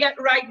 we're going to get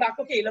right back.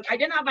 Okay, look, I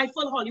didn't have my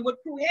full Hollywood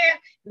crew here.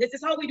 This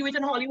is how we do it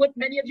in Hollywood.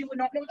 Many of you would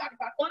not know that. In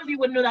fact, all of you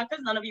wouldn't know that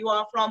because none of you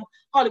are from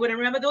Hollywood. And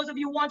remember, those of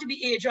you who want to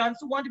be agents,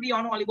 who want to be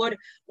on Hollywood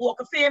Walk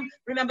of Fame,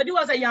 remember, do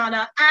as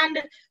Ayana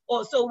and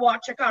also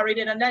what Shakari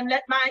did, and then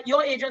let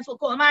your agents will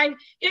call mine.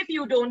 If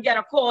you don't get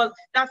a call,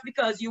 that's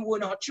because you were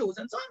not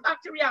chosen. So I'm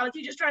back to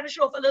reality, just trying to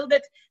show off a little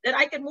bit that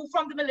I can move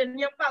from the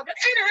Millennium Falcon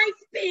in high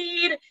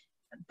speed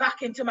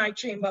back into my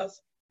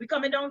chambers. We're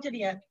coming down to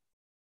the end.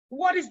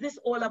 What is this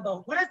all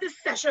about? What has this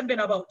session been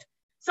about?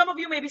 Some of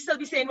you may still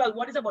be saying, well,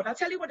 what is it about? I'll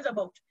tell you what it's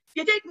about.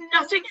 You take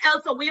nothing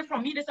else away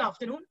from me this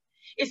afternoon.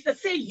 It's to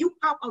say you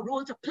have a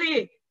role to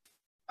play.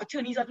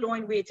 Attorneys at law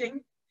in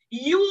waiting.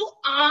 You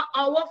are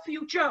our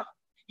future.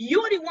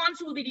 You're the ones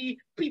who will be the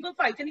people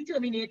fighting the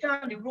Terminator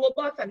and the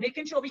robots and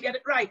making sure we get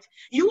it right.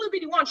 You will be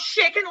the ones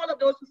shaking all of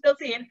those who still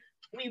saying,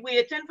 we're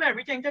waiting for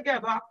everything to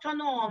get back to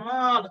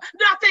normal.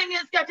 Nothing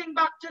is getting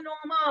back to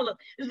normal.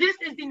 This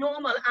is the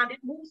normal and it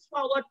moves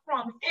forward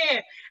from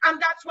here. And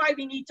that's why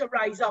we need to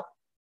rise up.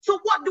 So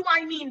what do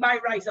I mean by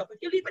rise up? If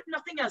you leave it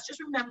nothing else, just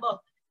remember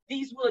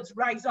these words,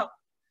 rise up.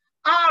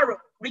 R,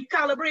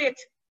 recalibrate.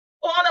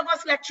 All of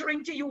us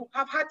lecturing to you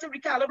have had to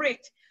recalibrate.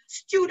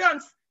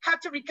 Students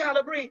had to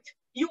recalibrate.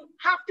 You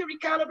have to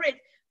recalibrate.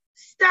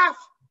 Staff,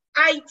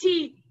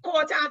 IT,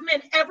 court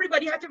admin,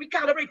 everybody had to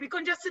recalibrate. We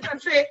couldn't just sit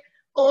and say,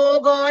 oh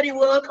God, the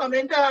world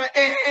coming to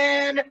an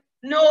end.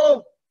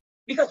 No,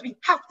 because we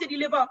have to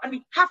deliver and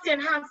we have to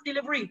enhance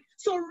delivery.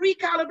 So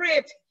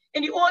recalibrate.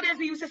 In the old days,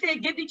 we used to say,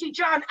 give the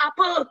teacher an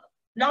apple.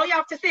 Now you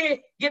have to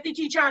say, give the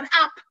teacher an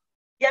app.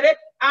 Get it?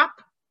 App,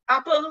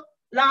 apple,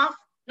 laugh.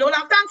 No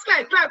laugh. Thanks,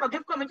 Clive. Clive, a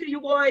gift coming to you,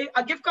 boy.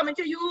 A gift coming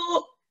to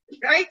you.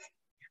 Right?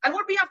 And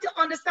what we have to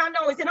understand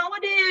now is in our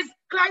days,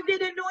 Clive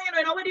didn't know,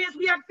 in our days,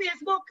 we had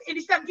Facebook in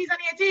the 70s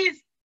and 80s.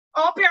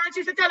 Our parents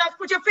used to tell us,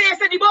 put your face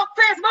in the book,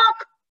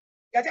 Facebook.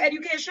 Get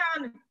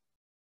education.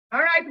 All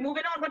right,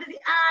 moving on. What is the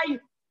I?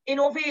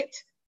 Innovate.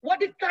 What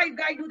did Clive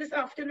Guy do this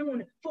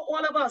afternoon for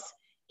all of us?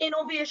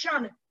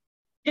 Innovation.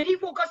 Did he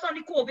focus on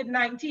the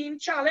COVID-19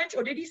 challenge,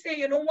 or did he say,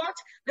 you know what,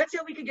 let's say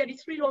we could get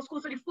these 3 law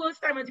schools for the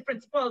first time as the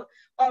principal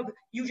of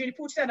Eugene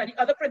Pooch Center, the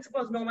other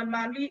principals, Norman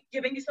Manley,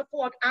 giving the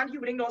support and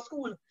Hewlett Law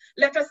School.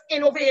 Let us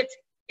innovate.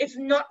 It's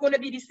not going to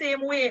be the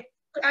same way.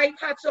 I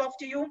hats off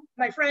to you,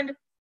 my friend,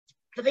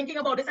 for thinking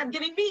about this and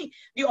giving me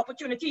the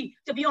opportunity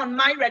to be on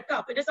my red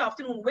carpet this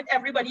afternoon with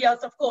everybody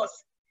else, of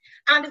course.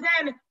 And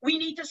then we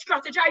need to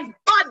strategize.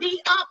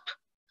 Buddy up.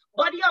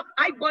 Buddy up.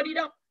 I buddied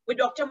up with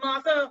Dr.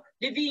 Martha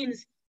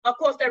Levine's, of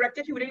course,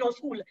 directed Hewlett Law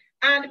School,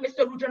 and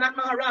Mr. Rudranath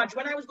Maharaj.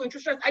 When I was going through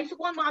stress, I used to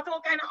call Martha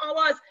all kind of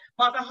hours.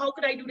 Martha, how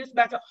could I do this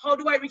better? How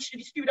do I reach to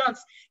the students?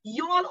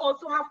 You all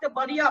also have to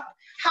buddy up.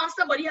 Have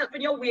somebody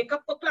helping you wake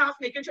up for class,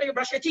 making sure you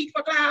brush your teeth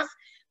for class,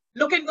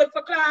 looking good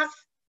for class.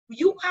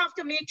 You have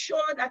to make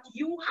sure that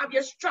you have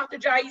your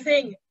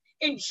strategizing,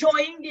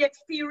 enjoying the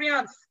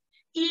experience.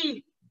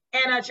 E,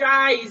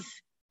 energize.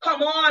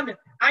 Come on.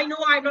 I know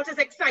I'm not as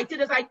excited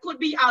as I could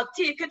be. I'll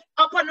take it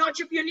up a notch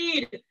if you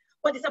need.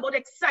 But it's about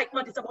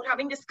excitement. It's about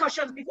having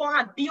discussions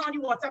beforehand, be on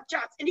the WhatsApp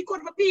chats. In the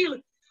Court of Appeal,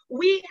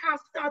 we have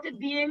started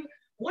being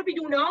what we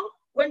do now.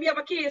 When we have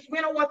a case, we're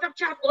in a WhatsApp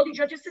chat, all the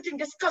judges sitting,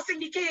 discussing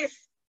the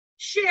case,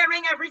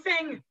 sharing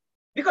everything,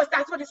 because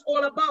that's what it's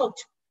all about.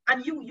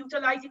 And you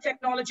utilize the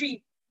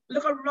technology.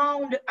 Look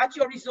around at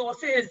your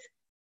resources.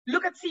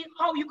 Look and see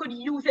how you could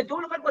use it.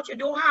 Don't look at what you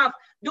don't have.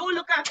 Don't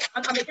look at,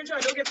 and I'm making sure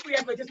I don't get free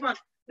advertisement.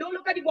 Don't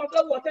look at the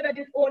bottle of water that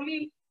is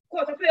only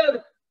quarter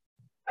filled.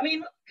 I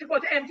mean,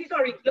 quarter empty,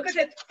 sorry. Look at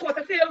it,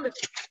 quarter filled.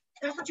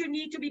 That's what you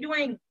need to be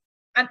doing.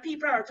 And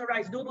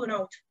prioritize, don't burn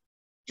out.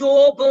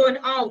 Don't burn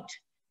out.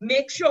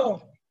 Make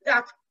sure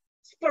that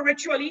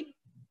spiritually,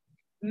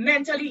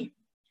 mentally,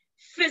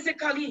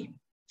 physically,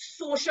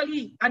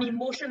 socially, and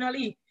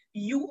emotionally,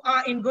 you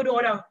are in good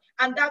order.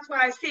 And that's why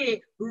I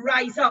say,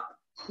 rise up,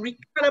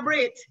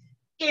 recalibrate,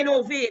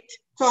 innovate,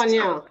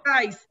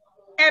 strategize,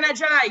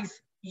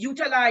 energize,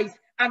 utilize,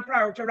 and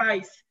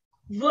prioritize.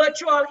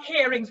 Virtual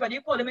hearings, whether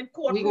you call them in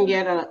court, we can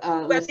get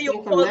whether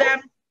you call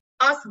them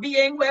us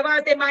being,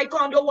 wherever they might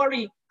come, don't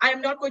worry. I am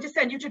not going to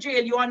send you to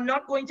jail. You are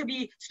not going to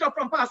be stopped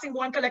from passing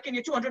one, collecting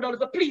your $200,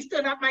 but please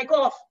turn that mic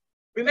off.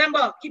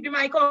 Remember, keep the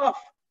mic off.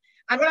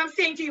 And what I'm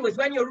saying to you is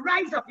when you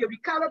rise up, you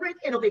recalibrate,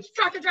 innovate,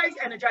 strategize,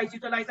 energize,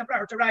 utilize, and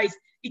prioritize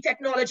the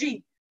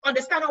technology.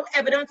 Understand how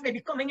evidence may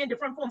be coming in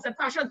different forms and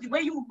fashions. The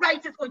way you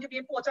write is going to be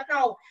important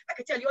now. I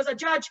can tell you as a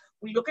judge,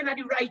 we're looking at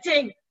the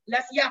writing.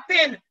 Less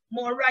yapping,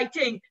 more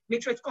writing.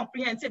 Make sure it's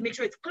comprehensive, make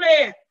sure it's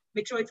clear,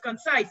 make sure it's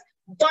concise.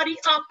 Body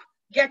up,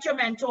 get your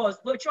mentors.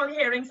 Virtual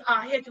hearings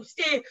are here to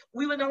stay.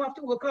 We will now have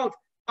to work out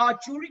our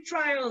jury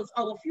trials,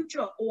 our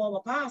future or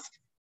our past.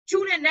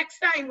 Tune in next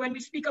time when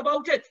we speak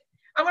about it.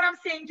 And what I'm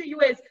saying to you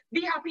is,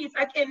 be happy. It's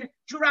like in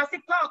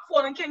Jurassic Park,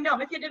 Fallen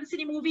Kingdom. If you didn't see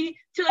the movie,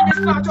 turn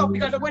this part off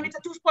because I'm going into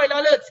 2 spoiler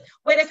alerts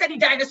where they said the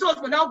dinosaurs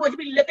were now going to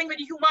be living with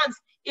the humans.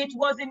 It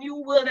was a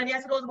new world, and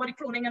yes, it was about the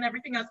cloning and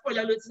everything else.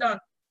 Spoiler alerts done.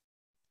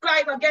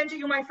 Clive, again to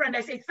you, my friend,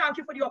 I say thank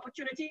you for the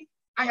opportunity.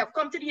 I have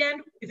come to the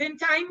end within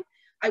time.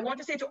 I want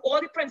to say to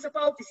all the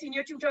principals, the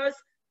senior tutors,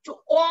 to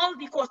all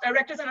the course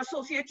directors and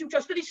associate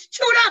tutors, to the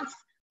students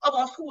of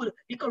our school,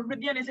 the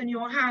Caribbean is in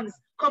your hands.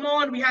 Come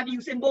on, we had the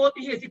Usain Bolt,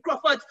 the Hazy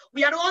Crawfords,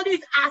 we had all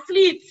these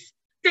athletes.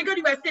 Think of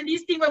the West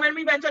Indies team when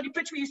we went on the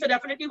pitch, we used to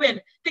definitely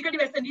win. Think of the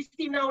West Indies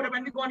team now that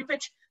when we go on the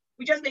pitch,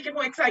 we just make it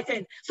more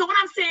exciting. So what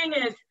I'm saying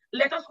is,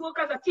 let us work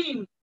as a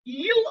team.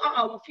 You are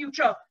our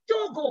future.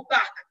 Don't go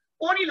back.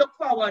 Only look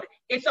forward.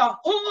 It's a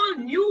whole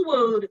new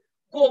world.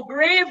 Go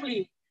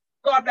bravely.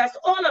 God bless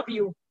all of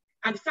you.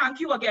 And thank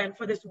you again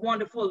for this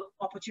wonderful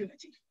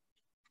opportunity.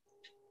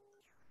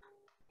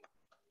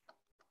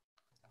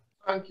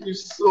 Thank you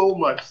so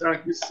much.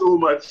 Thank you so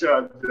much,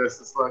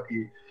 Justice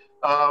Lucky.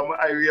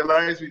 I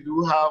realize we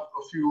do have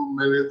a few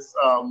minutes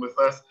with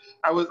us.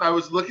 I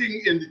was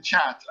looking in the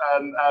chat,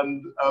 and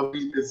I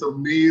mean, it's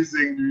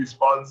amazing, the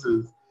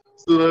responses.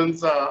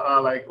 Students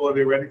are like, oh,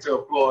 they're ready to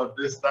applaud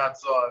this, that,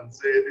 so on.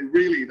 So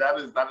really, that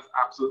is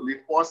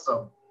absolutely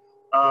awesome.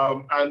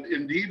 And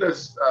indeed,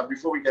 as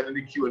before we get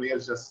into Q&A,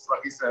 as Justice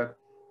Lucky said,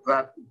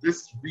 that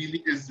this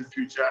really is the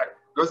future.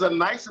 There's a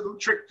nice little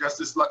trick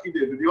Justice Lucky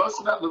did. Did you all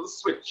see that little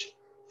switch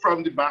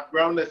from the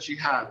background that she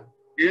had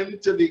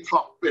into the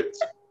cockpit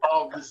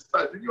of the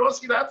study? Did you all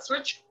see that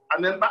switch?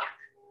 And then back.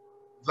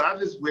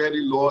 That is where the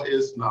law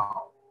is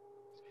now.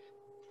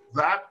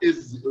 That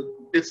is,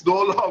 it's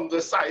no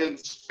longer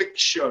science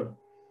fiction.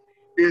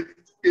 It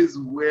is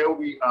where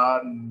we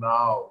are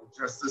now.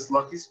 Justice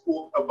Lucky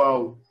spoke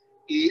about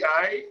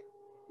AI.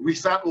 We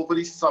sat over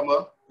the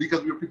summer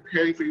because we were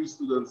preparing for you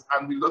students,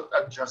 and we looked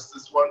at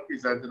Justice One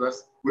presented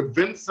us with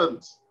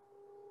Vincent.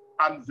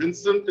 And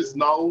Vincent is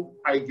now,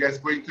 I guess,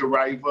 going to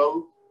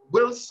rival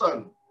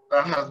Wilson,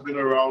 that has been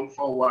around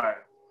for a while.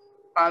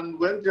 And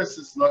when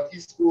Justice Lucky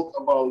spoke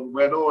about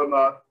whether or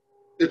not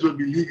it will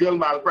be legal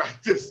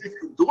malpractice if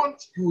you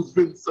don't use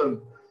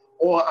Vincent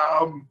or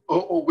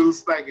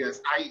Wilson, I guess,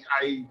 I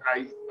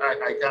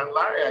can't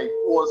lie, I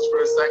paused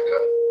for a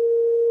second.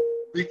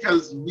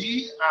 Because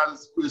we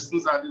as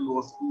persons at the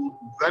law school,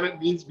 then it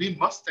means we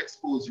must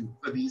expose you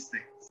to these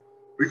things.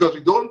 Because we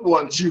don't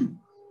want you,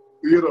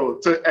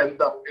 to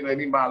end up in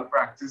any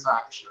malpractice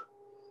action.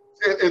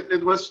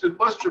 It was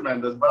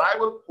tremendous, but I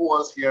will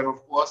pause here, and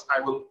of course, I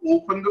will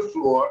open the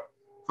floor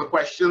for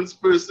questions.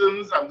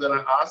 Persons, I'm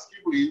gonna ask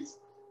you please,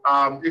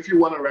 if you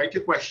wanna write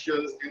your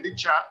questions in the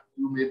chat,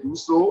 you may do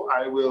so.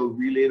 I will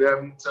relay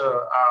them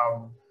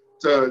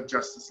to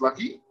Justice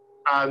Lucky.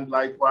 And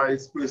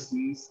likewise,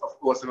 persons, of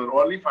course, in an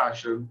orderly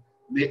fashion,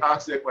 may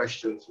ask their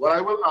questions. What I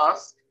will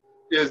ask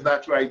is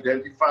that you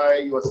identify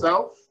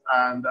yourself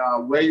and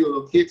where you're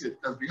located,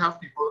 because we have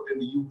people in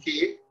the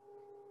UK,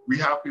 we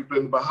have people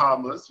in the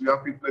Bahamas, we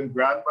have people in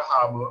Grand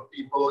Bahama,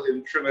 people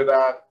in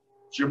Trinidad,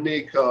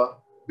 Jamaica,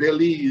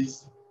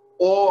 Belize,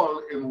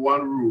 all in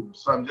one room.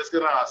 So I'm just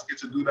going to ask you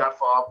to do that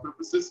for our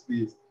purposes,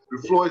 please. The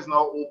floor is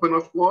now open,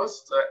 of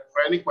course,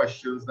 for any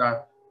questions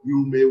that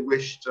you may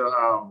wish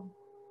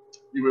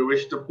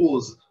to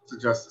pose to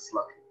Justice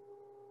Lucky.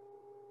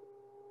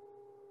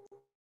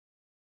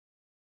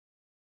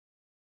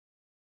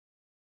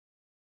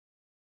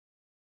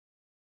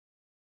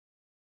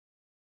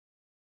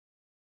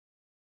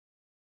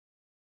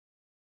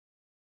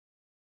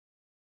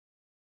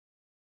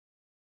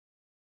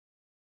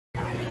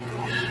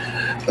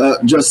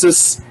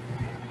 Justice,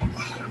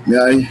 may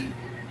I?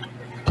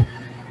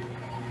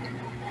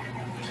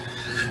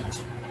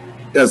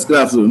 Yes, good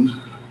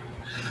afternoon.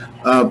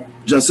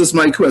 Justice,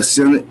 my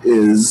question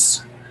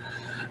is,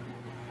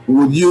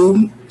 would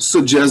you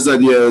suggest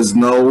that there is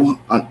now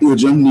an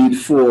urgent need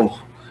for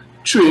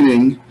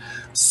training,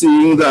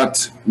 seeing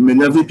that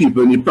many of the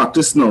people in the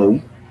practice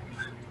now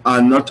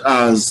are not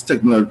as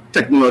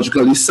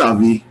technologically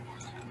savvy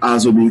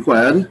as would be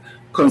required,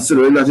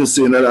 considering that you're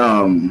saying that,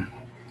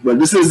 well,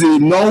 this is the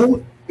now,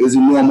 is the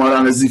normal,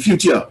 and is the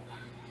future.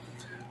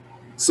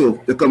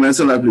 So, the comments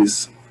on that,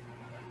 please.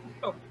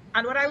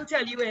 And what I will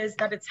tell you is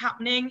that it's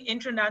happening in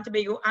Trinidad and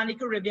Tobago and the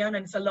Caribbean,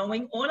 and it's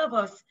allowing all of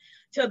us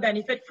to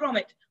benefit from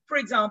it. For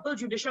example,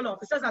 judicial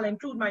officers, I'll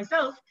include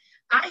myself,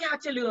 I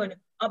had to learn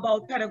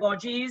about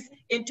pedagogies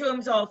in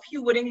terms of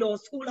Hugh Wooding Law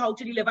School, how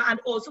to deliver, and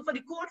also for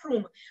the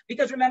courtroom.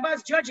 Because remember,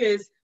 as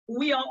judges,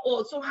 we are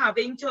also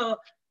having to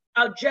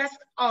adjust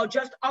our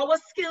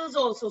skills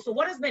also. So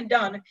what has been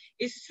done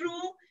is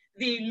through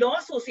the law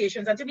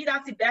associations, and to me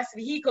that's the best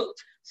vehicle,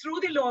 through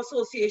the law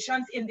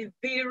associations in the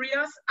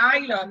various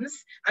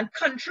islands and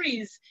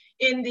countries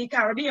in the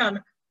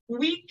Caribbean,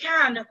 we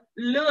can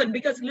learn,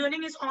 because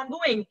learning is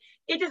ongoing.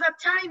 It is a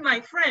time,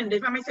 my friend,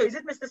 if I may say, is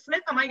it Mr.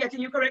 Smith? Am I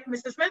getting you correct,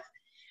 Mr. Smith?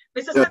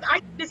 Mr. Smith, I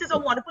think this is a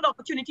wonderful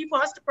opportunity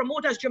for us to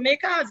promote, as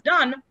Jamaica has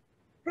done,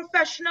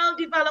 professional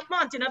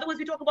development. In other words,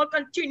 we talk about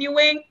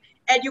continuing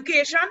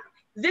education.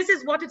 This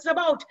is what it's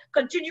about.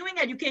 Continuing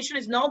education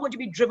is now going to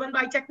be driven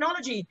by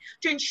technology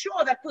to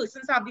ensure that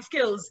persons have the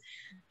skills.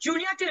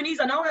 Junior attorneys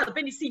are now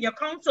helping the senior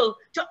counsel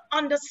to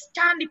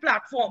understand the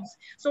platforms.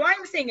 So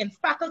I'm saying in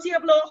faculty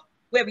of law,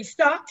 where we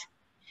start,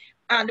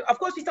 and of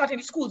course we start in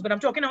the schools, but I'm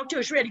talking about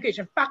tertiary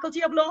education,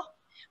 faculty of law,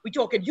 we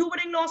talk at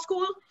Huberding Law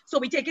School, so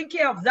we're taking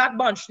care of that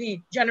bunch, the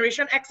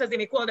Generation X as they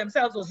may call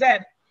themselves, or Z.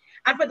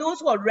 And for those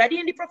who are already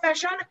in the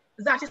profession,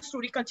 that is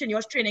truly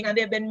continuous training. And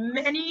there have been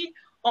many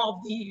of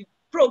the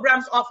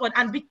programs offered.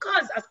 And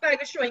because, as Clive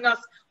is showing us,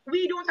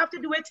 we don't have to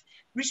do it,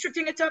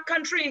 restricting it to a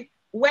country.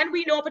 When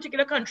we know a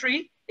particular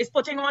country is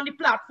putting on the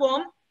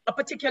platform a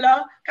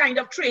particular kind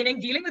of training,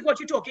 dealing with what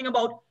you're talking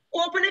about,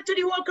 open it to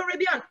the whole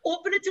Caribbean,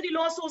 open it to the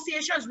law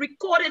associations,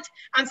 record it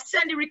and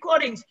send the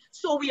recordings.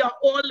 So we are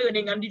all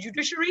learning. And the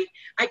judiciary,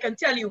 I can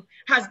tell you,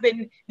 has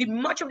been,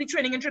 much of the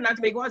training in Trinidad and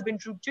Tobago has been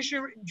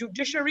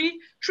judiciary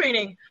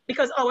training,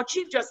 because our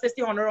Chief Justice,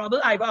 the Honorable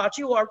Iva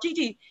Archie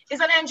RTT, is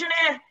an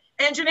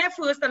engineer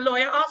first and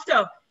lawyer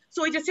after.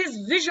 So it is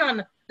his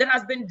vision that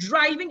has been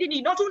driving the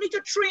need, not only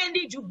to train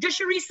the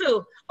judiciary,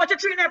 sir, but to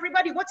train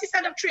everybody. What's the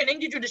sense of training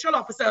the judicial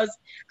officers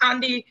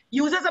and the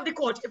users of the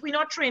court if we're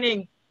not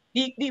training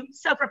the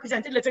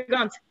self-represented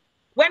litigants?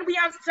 When we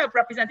have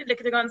self-represented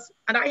litigants,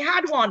 and I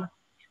had one,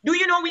 do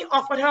you know we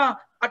offered her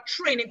a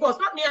training course,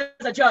 not me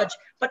as a judge,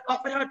 but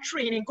offered her a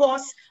training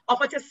course,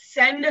 offered to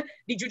send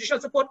the judicial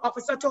support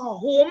officer to her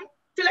home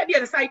to let the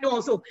other side know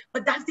also.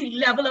 But that's the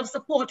level of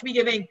support we're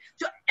giving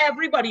to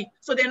everybody.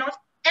 So they're not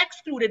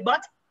excluded,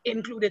 but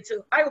included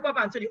too. I hope I've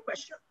answered your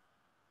question.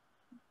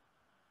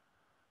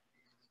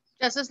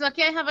 Justice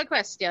Lucky, I have a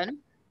question.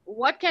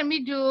 What can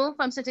we do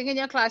from sitting in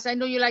your class? I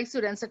know you like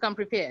students to come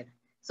prepared.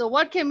 So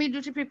what can we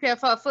do to prepare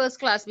for our first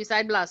class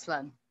beside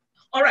Blastland?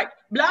 All right,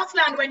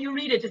 Blastland, when you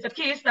read it, it's a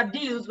case that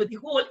deals with the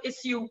whole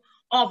issue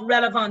of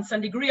relevance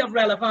and degree of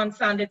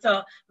relevance, and it's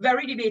a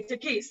very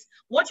debated case.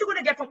 What you're going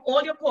to get from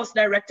all your course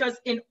directors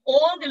in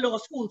all the law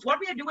schools, what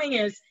we are doing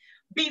is,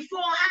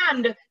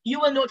 beforehand,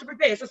 you will know to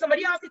prepare. So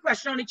somebody asked the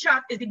question on the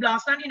chat, is the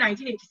Blastland the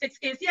 1986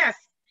 case? Yes.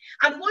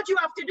 And what you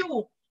have to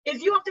do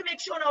is you have to make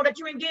sure now that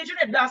you engage in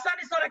it.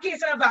 Blastland is not a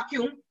case in a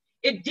vacuum.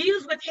 It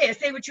deals with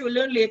hearsay, which you will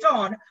learn later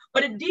on,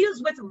 but it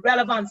deals with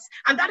relevance.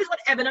 And that is what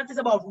evidence is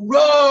about.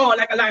 Raw,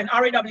 like a lion,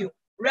 RAW.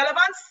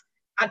 Relevance,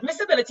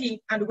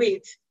 admissibility, and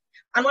weight.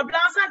 And what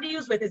Blastland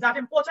deals with is that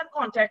important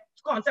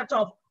concept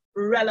of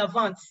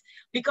relevance,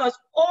 because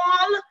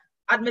all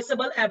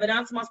admissible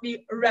evidence must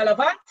be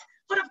relevant,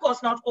 but of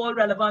course not all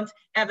relevant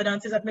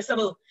evidence is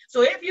admissible.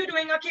 So if you're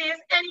doing a case,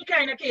 any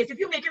kind of case, if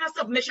you're making a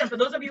submission, for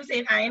those of you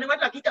saying, I know what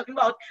Lucky talking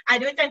about, I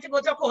don't intend to go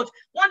to a court,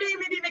 one day you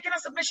may be making a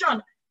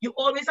submission, you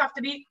always have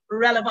to be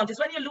relevant. It's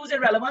when you lose your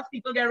relevance,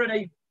 people get rid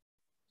of you.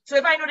 So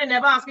if I know they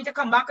never ask me to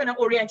come back on an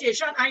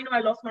orientation, I know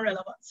I lost my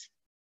relevance.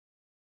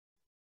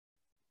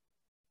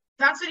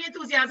 Thanks for the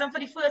enthusiasm for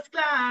the first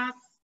class.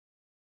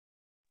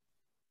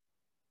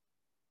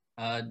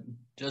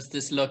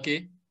 Justice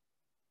Lucky.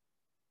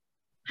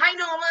 Hi,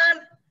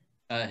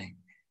 Norman.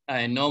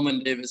 Hi,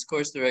 Norman Davis,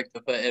 Course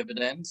Director for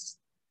Evidence.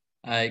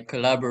 I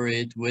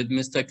collaborate with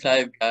Mr.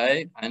 Clive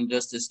Guy and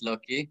Justice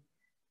Lucky.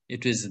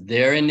 It is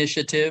their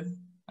initiative,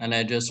 and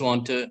I just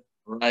want to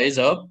rise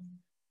up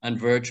and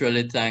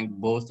virtually thank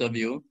both of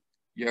you.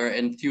 Your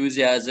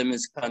enthusiasm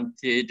is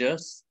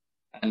contagious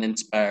and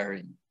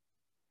inspiring,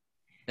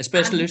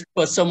 especially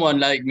for someone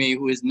like me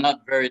who is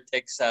not very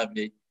tech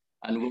savvy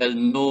and well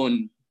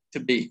known to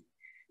be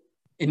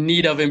in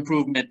need of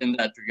improvement in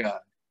that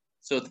regard.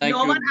 So thank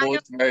you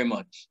both very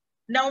much.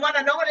 Norman,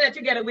 I'm not going to let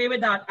you get away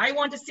with that. I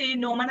want to say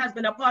Norman has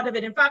been a part of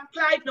it. In fact,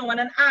 Clive, Norman,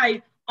 and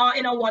I are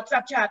in a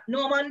WhatsApp chat.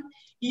 Norman,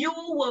 you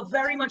were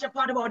very much a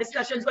part of our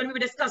discussions when we were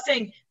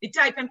discussing the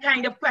type and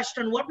kind of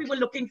question, what we were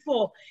looking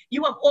for.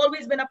 You have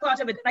always been a part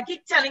of it. And I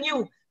keep telling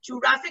you,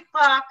 Jurassic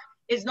Park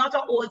is not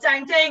an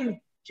old-time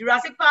thing.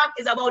 Jurassic Park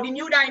is about the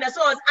new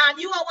dinosaurs, and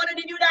you are one of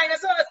the new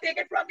dinosaurs. Take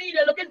it from me.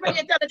 They're looking for the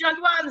intelligent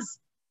ones.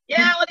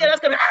 Yeah, well, they're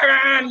just going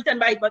to eat and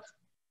bite, but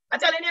I'm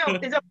telling you,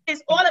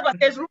 there's all of us.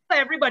 There's room for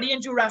everybody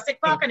in Jurassic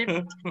Park. And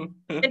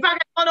in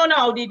fact, I don't know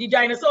now, the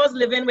dinosaurs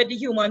living with the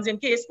humans, in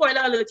case,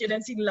 spoiler alert, you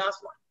didn't see the last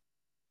one.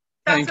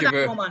 Thank you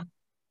very much.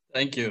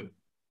 Thank you.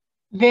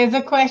 There's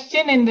a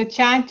question in the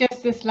chat,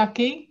 Justice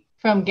Lucky,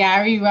 from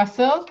Gary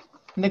Russell.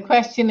 And the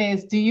question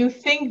is, do you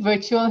think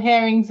virtual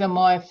hearings are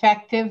more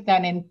effective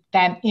than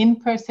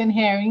in-person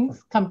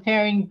hearings,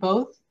 comparing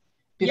both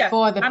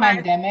before the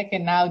pandemic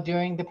and now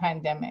during the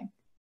pandemic?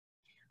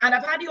 And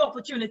I've had the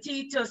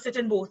opportunity to sit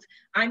in both.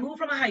 I moved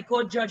from a high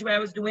court judge where I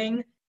was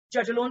doing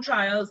judge-alone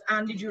trials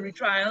and the jury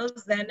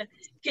trials, then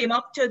came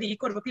up to the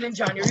Court of Appeal in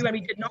January when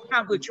we did not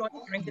have virtual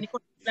hearings in the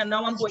court, and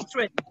now I'm going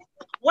through it.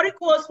 What it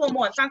calls for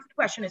more, thanks for the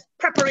question, is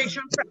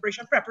preparation,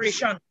 preparation,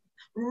 preparation.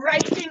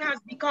 Writing has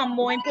become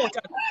more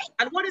important.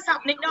 And what is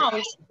happening now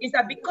is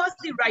that because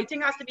the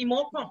writing has to be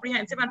more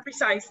comprehensive and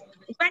precise,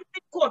 when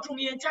in courtroom,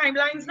 you're in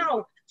timelines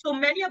now. So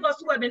many of us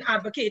who have been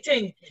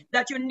advocating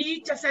that you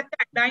need to set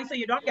deadlines so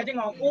you're not getting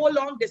a whole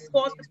long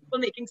discourse with people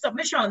making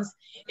submissions.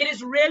 It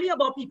is really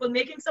about people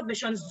making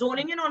submissions,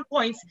 zoning in on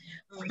points,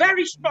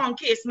 very strong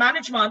case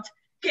management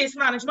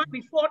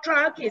before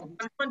trial, case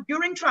management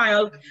during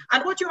trial.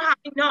 And what you're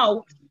having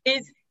now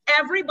is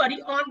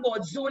everybody on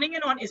board zoning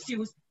in on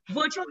issues.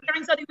 Virtual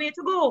hearings are the way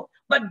to go.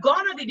 But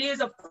gone are the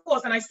days, of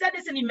course, and I said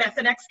this in the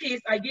Methanex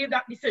case, I gave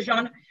that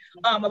decision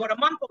about a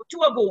month or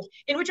two ago,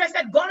 in which I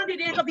said, gone are the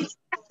days of the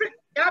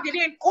you have your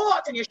day in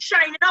court and you're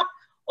shining up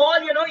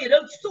all, you know, your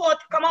little sword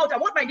to come out. I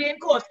want my day in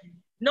court.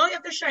 Now you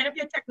have to shine up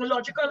your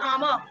technological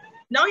armor.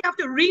 Now you have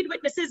to read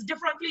witnesses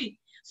differently.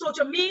 So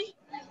to me,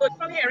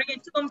 virtual hearing in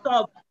terms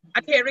of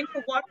adhering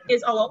to what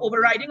is our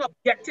overriding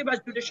objective as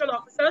judicial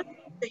officers,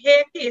 to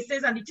hear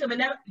cases and determine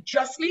them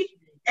justly,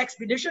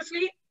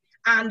 expeditiously,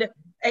 and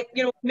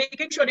you know,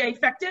 making sure they're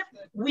effective,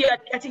 we are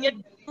getting it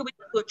with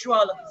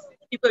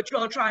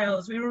virtual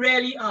trials. We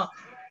really are.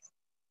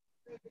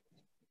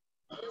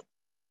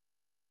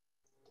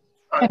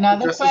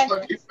 Another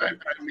question. If I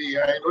may,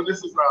 I know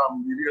this is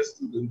really a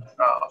student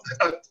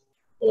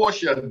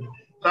portion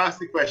to ask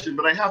the question,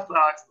 but I have to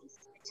ask this.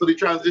 So the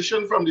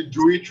transition from the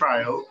jury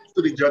trial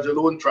to the judge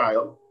alone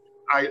trial,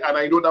 and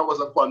I know that was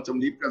a quantum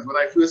leap, because when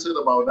I first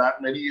heard about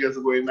that many years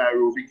ago in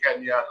Nairobi,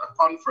 Kenya, at a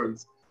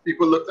conference,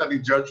 people looked at the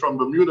judge from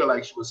Bermuda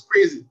like she was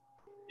crazy.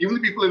 Even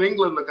the people in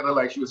England look at her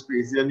like she was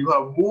crazy. And you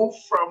have moved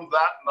from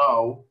that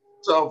now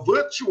to a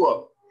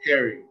virtual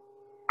hearing.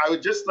 I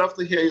would just love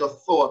to hear your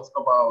thoughts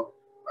about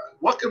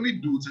what can we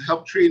do to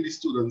help train the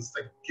students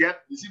to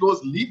get, you see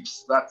those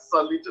leaps that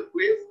suddenly took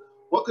place?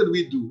 What could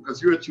we do,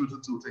 because you're a tutor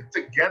too,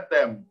 to get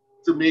them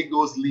to make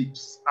those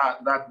leaps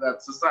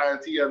that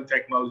society and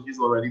technology is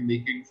already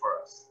making for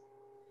us?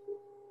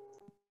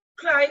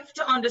 Clive,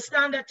 to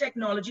understand that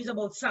technology is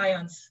about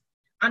science,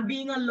 and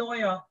being a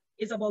lawyer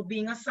is about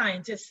being a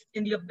scientist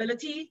in the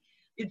ability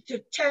to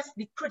test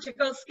the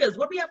critical skills.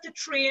 What we have to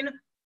train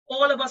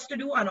all of us to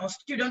do and our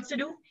students to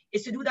do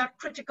is to do that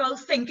critical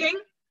thinking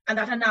and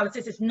that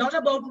analysis. It's not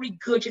about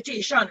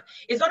regurgitation.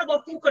 It's not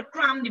about who could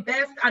cram the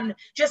best and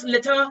just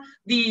litter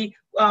the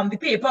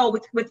paper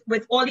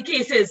with all the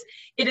cases.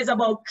 It is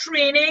about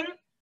training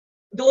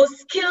those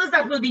skills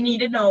that will be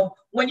needed now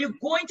when you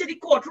go into the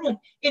courtroom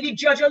in the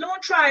judge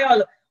alone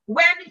trial,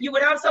 when you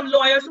would have some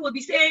lawyers who will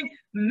be saying,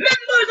 members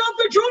of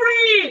the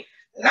jury,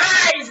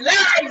 lies,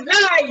 lies,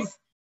 lies.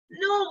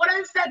 No, what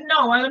I've said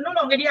now, I'm no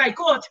longer the High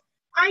Court.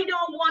 I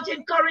don't want to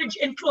encourage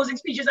in closing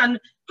speeches. And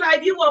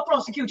Clive, you were a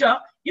prosecutor.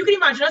 You can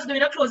imagine us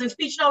doing a closing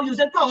speech now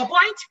using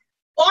PowerPoint.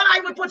 All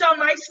I would put on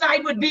my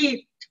slide would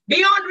be,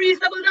 beyond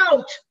reasonable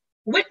doubt,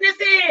 witness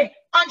A,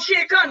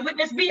 unshaken,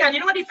 witness B. And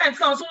you know what defense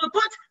counsel will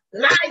put?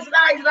 Lies,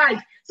 lies,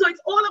 lies. So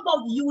it's all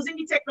about using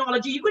the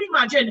technology. You could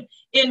imagine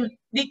in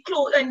the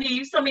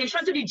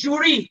summation to the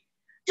jury.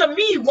 To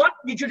me, what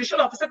the judicial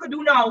officer could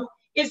do now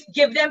is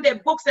give them their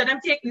books, let them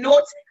take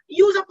notes,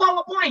 use a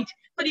PowerPoint.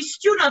 For the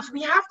students,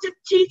 we have to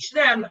teach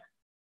them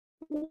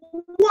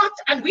what,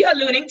 and we are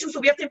learning too, so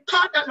we have to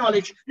impart that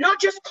knowledge,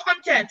 not just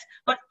content,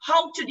 but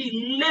how to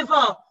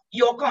deliver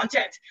your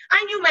content.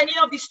 I knew many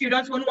of the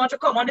students wouldn't want to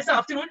come on this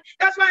afternoon.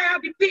 That's why I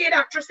have the paid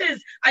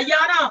actresses.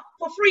 Ayana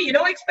for free. You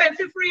know how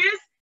expensive free is?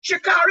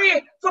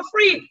 Shikari for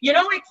free. You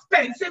know how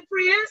expensive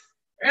free is?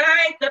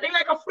 Right? Nothing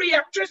like a free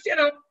actress, you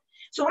know.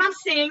 So what I'm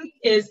saying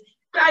is,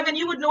 Clive, and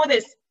you would know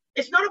this,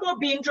 it's not about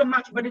being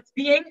dramatic, but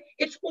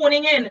it's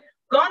honing in.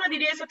 Gone are the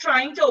days of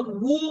trying to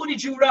woo the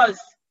jurors.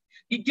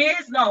 The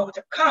days now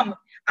to come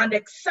and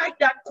excite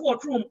that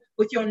courtroom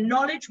with your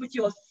knowledge, with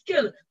your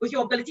skill, with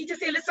your ability to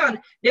say, listen,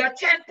 there are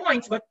 10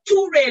 points, but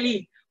 2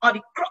 really are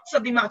the crux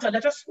of the matter.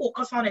 Let us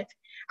focus on it.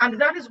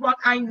 And that is what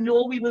I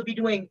know we will be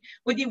doing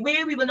with the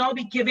way we will now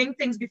be giving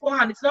things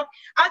beforehand. It's not,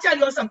 I'll tell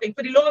you something,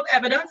 for the law of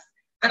evidence,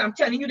 and I'm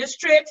telling you this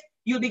straight,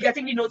 you'll be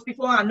getting the notes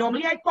beforehand.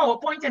 Normally I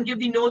PowerPoint and give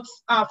the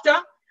notes after.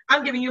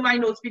 I'm giving you my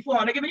notes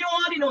beforehand. I'm giving you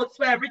all the notes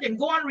for everything.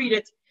 Go and read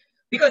it.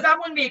 Because that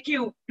won't make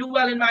you do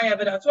well in my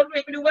evidence. What will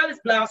make you do well is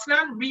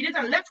Blastland, read it,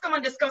 and let's come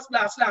and discuss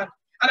Blastland.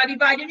 And I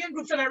divide you in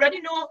groups, and I already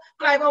know,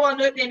 Clive, I want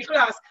to know if they're in the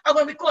class. I'm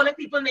going to be calling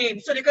people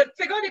names. So they could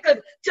figure they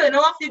could turn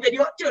off the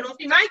video, turn off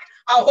the mic.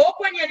 I hope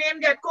when your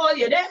name get called,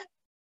 you're there.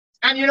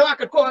 And you know I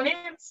could call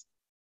names.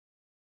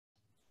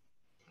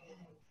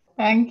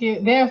 Thank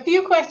you. There are a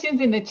few questions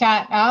in the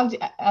chat.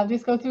 I'll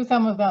just go through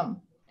some of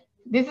them.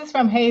 This is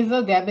from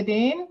Hazel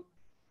Debadine.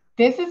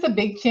 This is a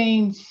big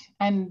change,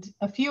 and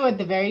a few at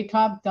the very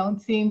top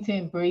don't seem to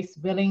embrace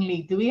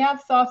willingly. Do we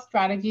have soft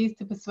strategies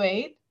to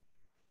persuade?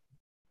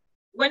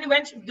 When you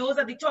went those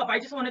at the top, I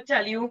just want to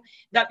tell you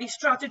that the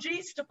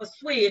strategies to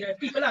persuade,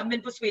 people haven't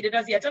been persuaded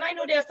as yet. And I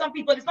know there are some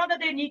people, it's not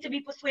that they need to be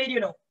persuaded, you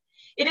know.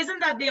 It isn't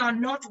that they are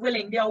not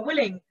willing, they are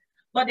willing,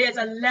 but there's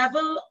a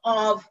level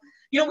of,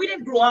 you know, we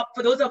didn't grow up,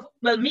 for those of,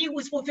 well, me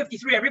who's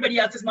 453, everybody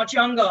else is much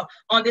younger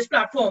on this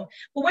platform.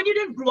 But when you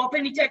didn't grow up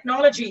in the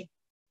technology,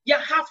 you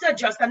have to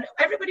adjust, and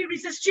everybody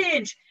resists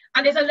change.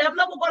 And there's a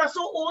level of, oh God, I'm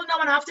so old now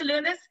and I have to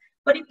learn this.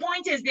 But the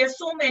point is, there's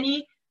so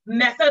many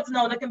methods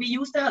now that can be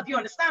used to help you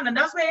understand. And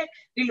that's where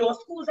the law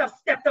schools have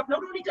stepped up, not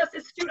only just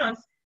as students,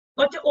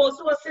 but to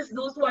also assist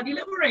those who are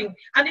delivering.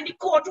 And in the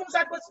courtrooms,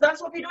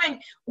 that's what we're doing.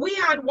 We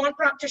had one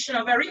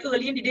practitioner very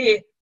early in the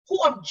day who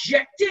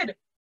objected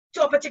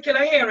to a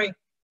particular hearing.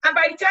 And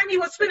by the time he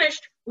was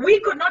finished,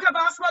 we could not have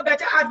asked for a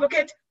better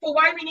advocate for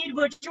why we need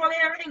virtual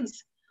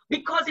hearings.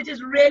 Because it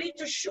is really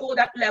to show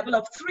that level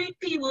of 3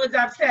 P words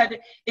I've said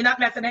in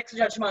that Method X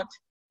judgment.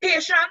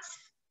 Patience,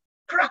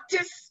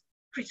 practice,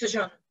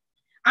 precision.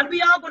 And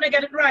we are going to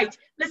get it right.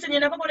 Listen,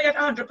 you're never going to get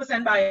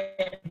 100%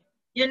 buy-in.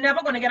 You're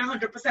never going to get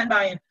 100%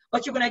 buy-in,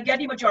 but you're going to get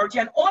the majority.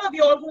 And all of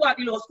you all who are at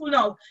the law school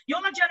now,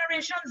 you're not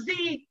Generation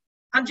Z.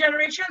 And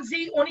Generation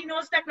Z only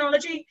knows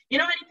technology. You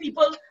know, many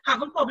people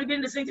haven't probably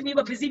been listening to me,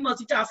 but busy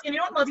multitasking. You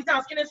know what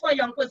multitasking is for a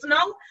young person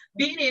now?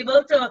 Being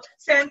able to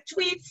send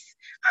tweets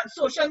and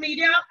social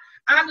media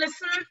and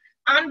listen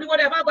and do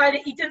whatever while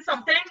they're eating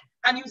something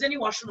and using the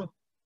washroom.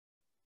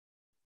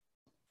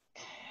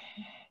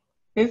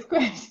 This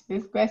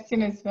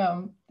question is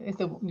from,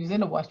 using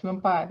the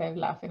washroom part I'm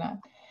laughing at.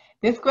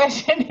 This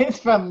question is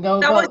from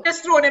Noble. I was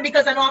just thrown in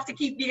because I don't have to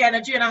keep the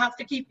energy and I have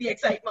to keep the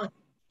excitement.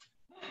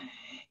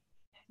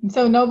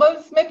 So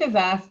Noble Smith is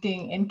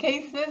asking, in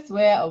cases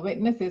where a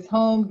witness is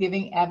home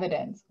giving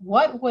evidence,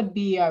 what would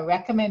be your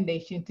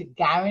recommendation to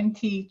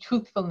guarantee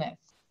truthfulness?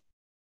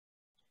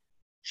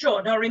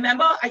 Sure. Now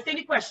remember, I think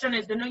the question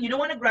is, you don't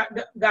want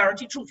to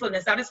guarantee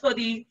truthfulness. That is for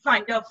the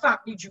finder of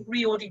fact, the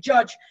jury or the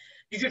judge,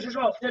 the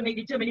judicial officer to make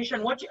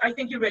determination. What I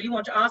think you really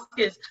want to ask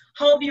is,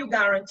 how do you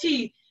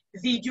guarantee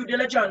the due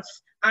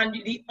diligence and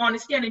the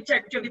honesty and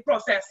integrity of the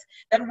process?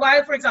 That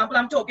while, for example,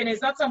 I'm talking,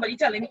 it's not somebody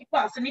telling me,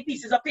 passing me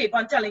pieces of paper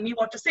and telling me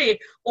what to say,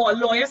 or a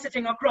lawyer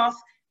sitting across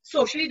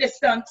socially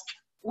distant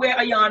where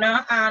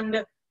Ayana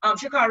and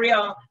Shikari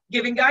are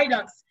giving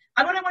guidance.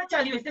 And what I want to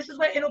tell you is this is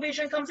where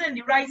innovation comes in,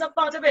 the rise up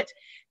part of it.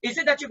 Is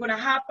it that you're going to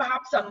have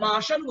perhaps a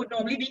marshal who would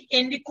normally be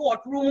in the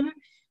courtroom,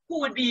 who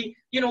would be,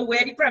 you know,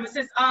 where the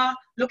premises are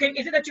looking?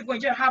 Is it that you're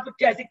going to have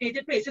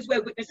designated places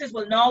where witnesses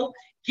will now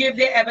give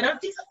their evidence?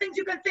 These are things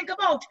you can think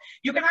about.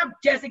 You can have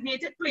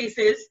designated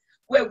places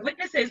where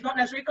witnesses, not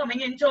necessarily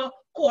coming into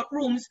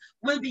courtrooms,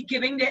 will be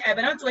giving their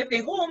evidence. So if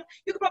they're home,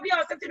 you could probably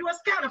ask them to do a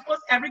scan. Of course,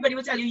 everybody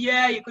will tell you,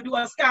 yeah, you could do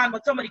a scan,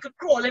 but somebody could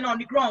crawl in on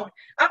the ground.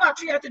 I've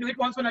actually had to do it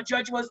once when a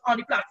judge was on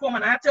the platform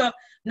and I had to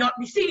not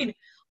be seen.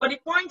 But the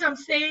point I'm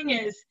saying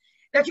is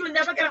that you will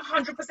never get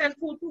 100%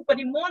 foolproof, but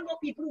the more and more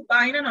people who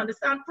buy in and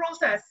understand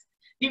process,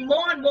 the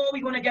more and more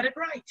we're going to get it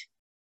right.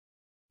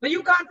 But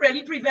you can't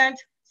really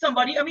prevent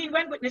somebody. I mean,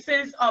 when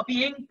witnesses are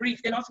being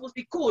briefed, they're not supposed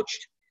to be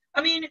coached.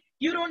 I mean,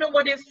 you don't know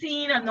what they've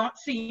seen and not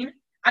seen.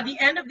 At the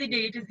end of the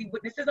day, it is the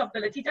witnesses'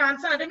 ability to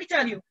answer. And let me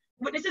tell you,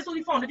 witnesses will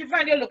be found that you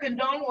find they're looking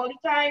down all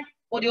the time,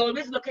 or they're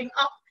always looking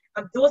up.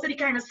 And those are the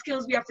kind of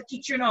skills we have to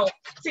teach you now.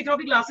 Taking off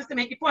the glasses to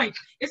make the point.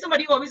 If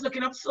somebody always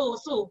looking up,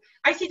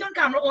 I see it on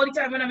camera all the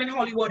time when I'm in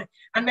Hollywood.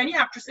 And many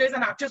actresses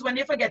and actors, when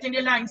they're forgetting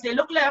their lines, they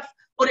look left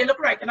or they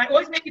look right. And I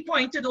always make the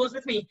point to those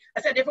with me.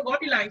 I said, they forgot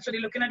the lines, so they're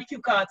looking at the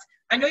cue cards.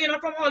 I know you're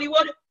not from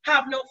Hollywood.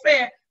 Have no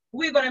fear.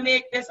 We're going to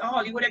make this a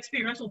Hollywood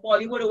experience or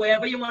Bollywood or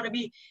wherever you want to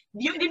be.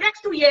 The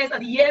next 2 years are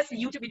the years for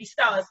you to be the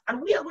stars.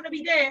 And we are going to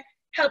be there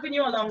helping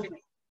you along the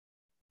way.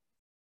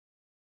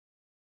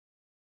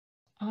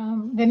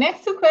 The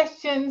next 2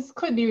 questions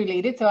could be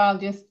related, so I'll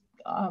just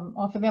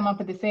offer them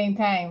up at the same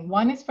time.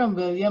 One is from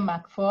William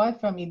McFord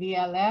from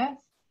EDLS.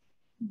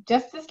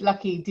 Justice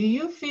Lucky, do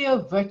you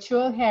feel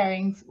virtual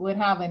hearings would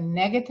have a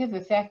negative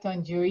effect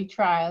on jury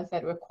trials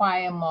that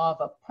require more of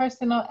a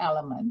personal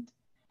element?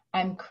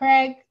 And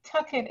Craig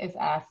Tuckett is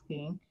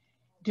asking,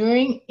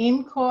 during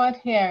in-court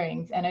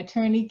hearings, an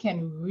attorney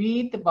can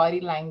read the body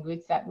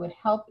language that would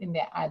help in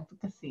their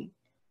advocacy.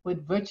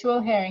 Would virtual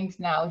hearings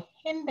now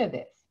hinder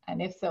this?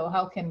 And if so,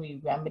 how can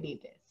we remedy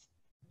this?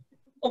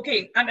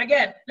 Okay, and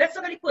again, let's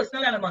look at the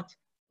personal element.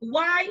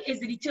 Why is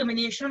the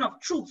determination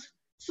of truth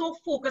so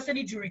focused in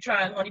the jury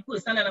trial on the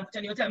personal element?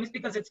 And you'll tell me it's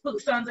because it's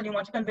persons and you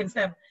want to convince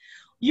them.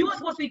 You are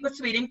supposed to be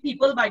persuading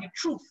people by the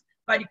truth,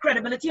 by the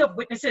credibility of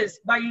witnesses,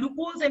 by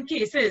loopholes in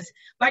cases,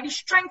 by the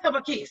strength of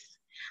a case.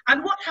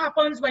 And what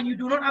happens when you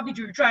do not have the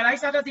jury trial? I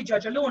sat as the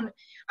judge alone.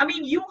 I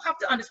mean, you have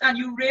to understand,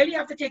 you really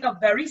have to take a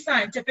very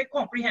scientific,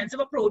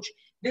 comprehensive approach.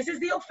 This is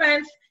the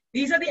offense.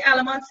 These are the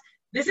elements.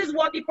 This is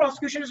what the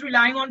prosecution is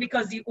relying on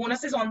because the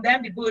onus is on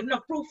them, the burden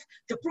of proof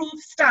to prove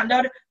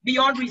standard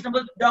beyond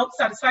reasonable doubt,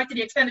 satisfied to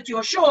the extent that you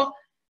are sure.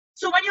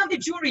 So when you have the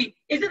jury,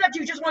 is it that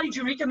you just want the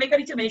jury to make a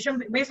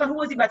determination based on who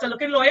was the better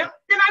looking lawyer?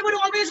 Then I would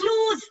always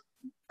lose.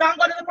 Thank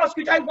God as a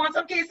prosecutor, I won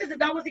some cases. If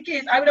that was the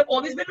case, I would have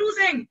always been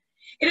losing.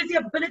 It is the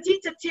ability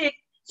to take,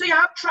 so you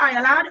have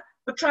trial ad,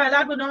 but trial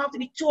ad will now have to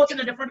be taught in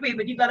a different way,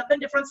 but developing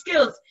different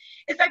skills.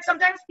 It's like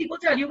sometimes people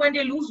tell you when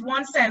they lose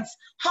one sense,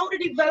 how to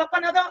develop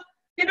another.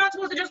 They're not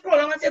supposed to just go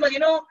along and say, well, you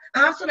know, I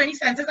have so many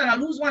senses and I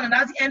lose one and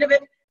that's the end of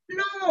it.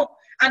 No.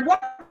 And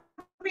what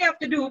we have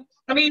to do,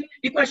 I mean,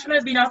 the question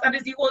has been asked, and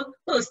is the whole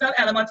personal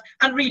element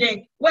and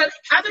reading. Well,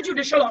 as a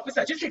judicial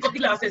officer, just take off the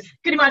glasses.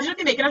 Can you imagine if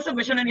you're making a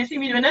submission and you see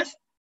me doing this?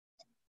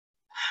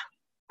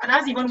 And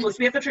that's even worse.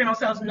 We have to train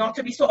ourselves not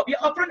to be so. You're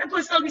upfront and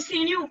personal. We've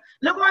seen you.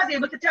 Look how I was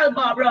able to tell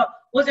Barbara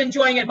was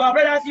enjoying it.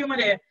 Barbara, that's you, my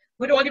dear.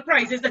 with all the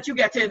prizes that you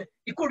get in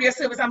the courier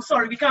service. I'm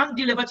sorry, we can't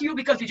deliver to you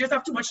because you just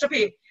have too much to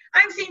pay.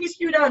 I'm seeing the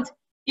student,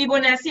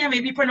 Ibonesi, I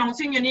may be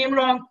pronouncing your name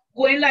wrong,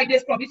 going like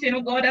this, probably saying,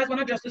 oh God, that's one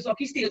of Justice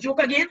Oki's stale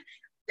joke again.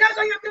 That's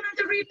why you have to learn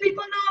to read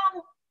people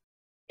now.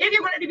 If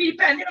you're going to be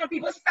dependent on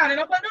people standing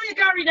up, well, no, you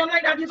can't read them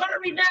like that. You got to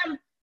read them.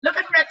 Look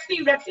at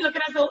Rexy. Rexy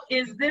looking at us,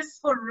 is this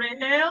for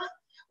real?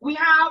 We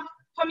have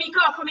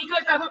Famika.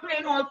 Famika is ever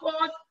playing all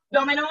fours,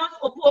 dominoes,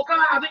 or poker,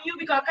 haven't you?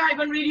 Because I can't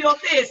even read your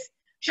face.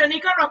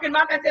 Shanika rocking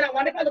back and said, I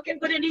wonder if I'm looking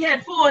good in the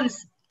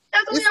headphones.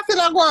 That's what we have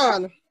to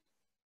do.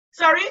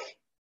 Sorry?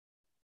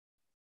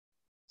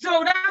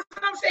 So that's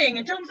what I'm saying.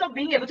 In terms of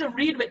being able to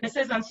read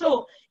witnesses, and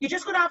so you're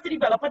just going to have to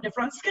develop a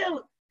different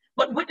skill.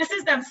 But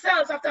witnesses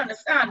themselves have to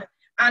understand,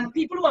 and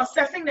people who are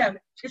assessing them,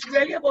 it's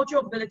really about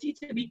your ability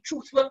to be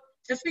truthful,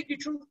 to speak the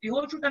truth, the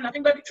whole truth, and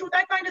nothing but the truth.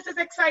 I find this is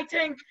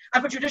exciting.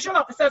 And for judicial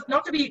officers,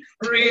 not to be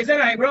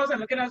raising eyebrows and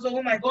looking as,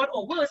 oh my God,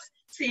 or worse,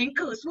 saying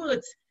curse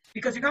words.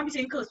 Because you can't be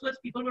saying curse words,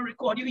 people will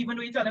record you even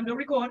though you tell them to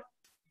record.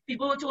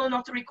 People were told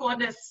not to record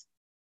this.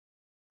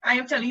 I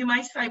am telling you,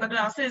 my cyber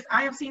glasses,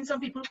 I have seen some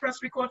people press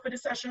record for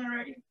this session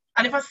already.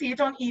 And if I see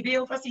it on eBay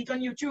or if I see it on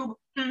YouTube,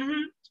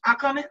 I'll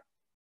comment.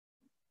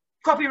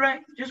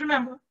 Copyright, just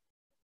remember.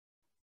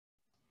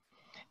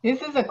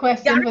 This is a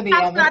question Gary, for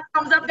the that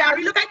thumbs up,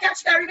 Gary. Look, I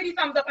catch Gary with the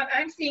thumbs up, and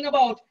I'm seeing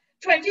about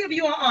 20 of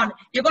you are on.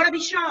 You're going to be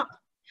sharp.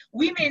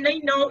 We may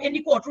not know in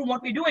the courtroom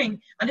what we're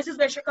doing, and this is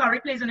where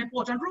Shakari plays an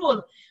important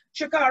role.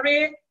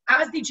 Shakari,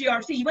 as the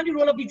GRC, even the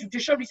role of the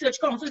Judicial Research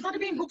Council, is not to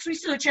be in books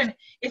researching.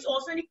 It's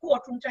also in the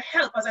courtroom to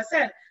help. As I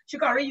said,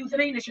 Shakari using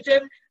an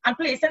initiative and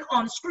placing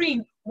on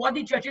screen what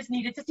the judges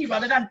needed to see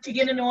rather than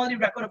digging in all the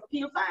record of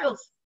appeal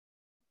files.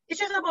 It's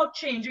just about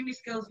changing the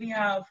skills we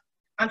have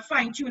and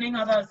fine-tuning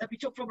others that we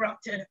took for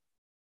granted.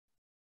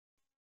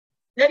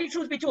 Let the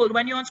truth be told,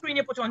 when you're on screen,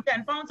 you put on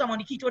 10 pounds. I'm on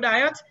the keto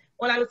diet.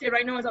 All I would say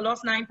right now is I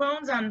lost 9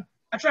 pounds, and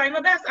I'm trying my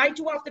best. I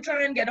too have to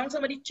try and get on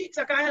some of the cheats.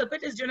 I can't help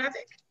it. It's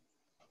genetic.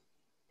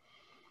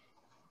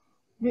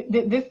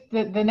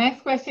 The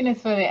next question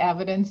is for the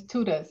evidence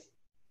tutors.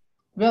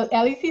 Will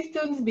LEC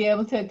students be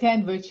able to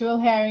attend virtual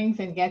hearings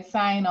and get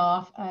sign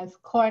off as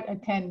court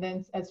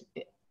attendance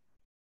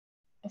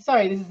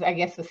sorry, this is, I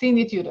guess, for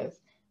senior tutors.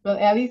 Will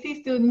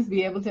LEC students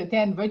be able to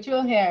attend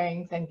virtual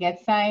hearings and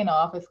get sign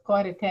off as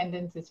court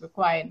attendance is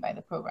required by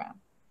the program?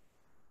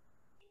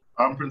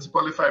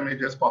 Principal, if I may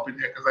just pop in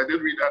here, because I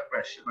did read that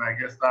question. I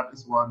guess that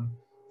is one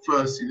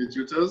for senior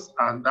tutors,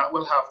 and that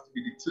will have to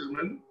be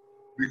determined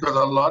because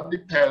a lot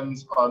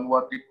depends on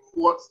what the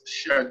court's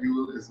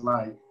schedule is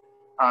like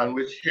and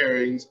which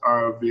hearings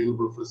are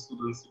available for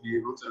students to be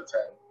able to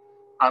attend.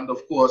 And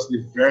of course,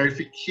 the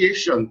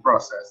verification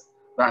process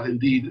that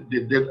indeed they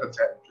did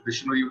attend.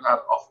 Traditionally, you have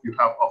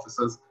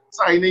officers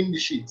signing the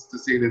sheets to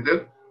say they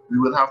did. We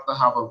will have to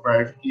have a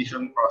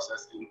verification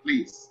process in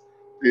place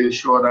to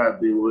ensure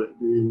that they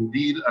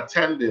indeed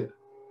attended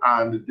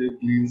and did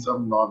glean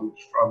some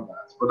knowledge from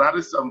that. But that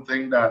is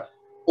something that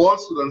all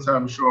students,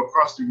 I'm sure,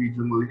 across the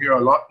region will hear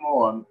a lot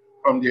more on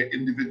from their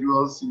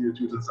individual senior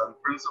tutors and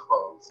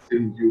principals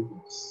in due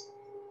course.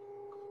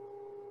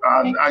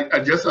 And I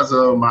just as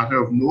a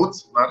matter of note,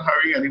 not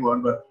hurrying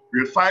anyone, but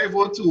we're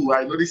 5:02.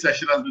 I know this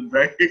session has been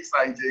very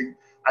exciting.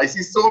 I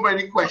see so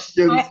many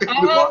questions in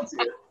the box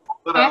here.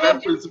 But I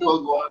let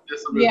Principal go on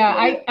just a bit.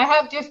 Yeah, I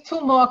have just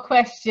 2 more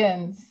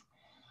questions.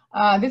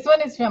 This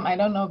one is from, I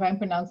don't know if I'm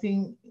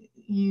pronouncing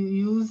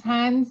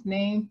Han's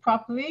name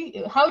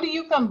properly. How do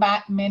you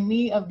combat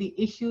many of the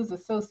issues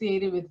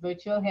associated with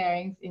virtual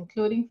hearings,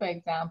 including, for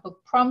example,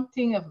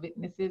 prompting of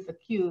witnesses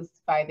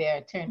accused by their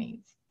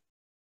attorneys?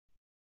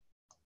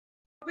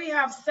 We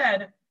have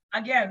said,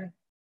 again,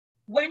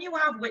 when you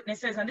have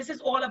witnesses, and this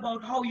is all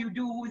about how you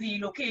do the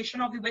location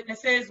of the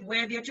witnesses,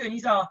 where the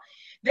attorneys are,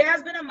 there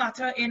has been a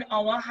matter in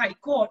our High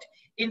Court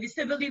in the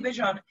Civil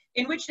Division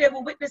in which there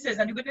were witnesses,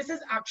 and the witnesses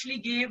actually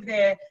gave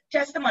their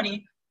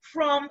testimony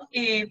from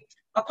a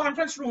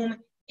conference room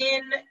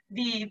in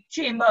the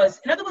chambers.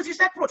 In other words, you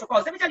set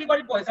protocols. Let me tell you what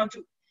it boils down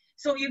to.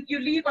 So you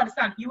leave,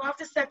 understand, you have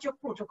to set your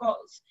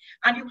protocols,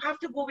 and you have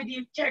to go with the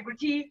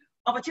integrity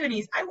of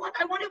attorneys. I want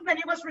if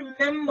many of us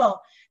remember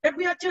that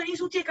we are attorneys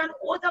who take an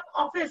oath of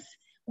office.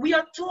 We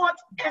are taught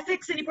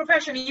ethics in the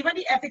profession. Even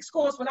the ethics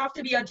course will have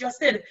to be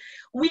adjusted.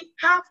 We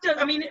have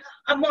to,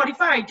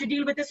 modified to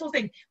deal with this whole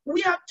thing.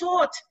 We are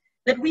taught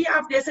that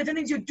there are certain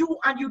things you do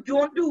and you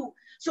don't do.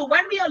 So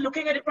when we are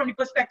looking at it from the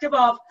perspective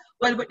of,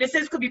 well,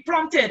 witnesses could be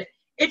prompted,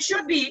 it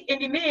should be, in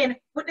the main,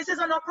 witnesses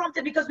are not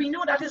prompted because we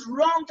know that is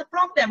wrong to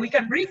prompt them. We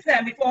can brief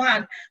them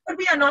beforehand, but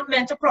we are not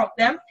meant to prompt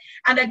them.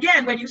 And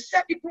again, when you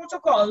set the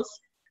protocols,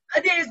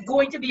 there is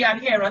going to be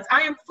adherence.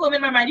 I am firm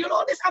in my mind. You'll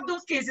always have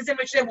those cases in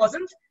which there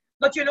wasn't.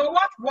 But you know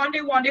what? One day,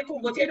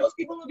 Kungote, those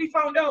people will be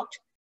found out.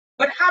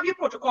 But have your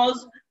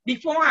protocols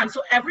beforehand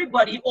so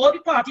everybody, all the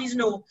parties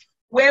know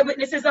where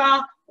witnesses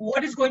are,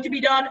 what is going to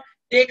be done.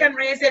 They can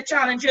raise their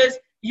challenges.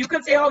 You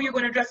can say how you're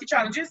going to address the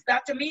challenges.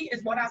 That, to me,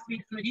 is what has to be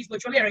done with these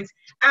virtual hearings.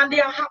 And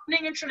they are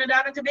happening in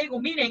Trinidad and Tobago,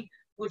 meaning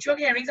virtual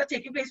hearings are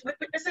taking place with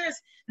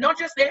witnesses, not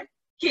just their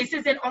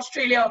cases in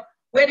Australia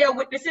where there are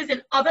witnesses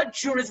in other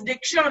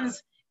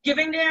jurisdictions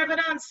giving their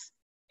evidence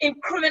in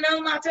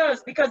criminal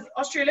matters, because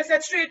Australia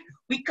said straight,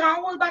 we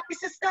can't hold back the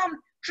system.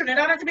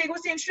 Trinidad and Tobago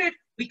saying straight,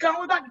 we can't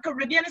hold back. The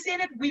Caribbean is saying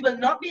it, we will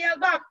not be held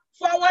back.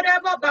 Forward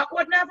ever,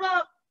 backward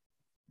never.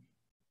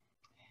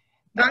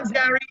 Thanks,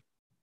 Gary.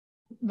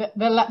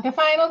 The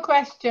final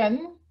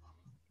question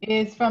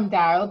is from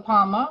Daryl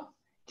Palmer.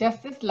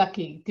 Justice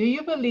Lucky, do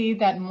you believe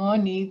that more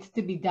needs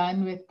to be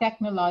done with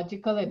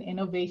technological and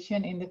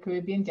innovation in the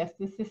Caribbean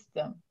justice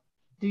system?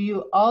 Do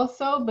you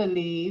also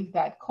believe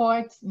that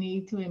courts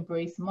need to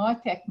embrace more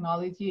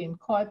technology in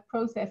court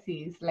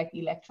processes like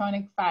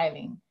electronic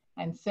filing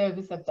and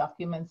service of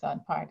documents on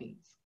parties?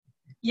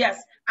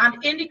 Yes,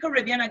 and in the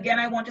Caribbean, again,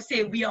 I want to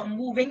say we are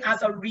moving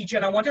as a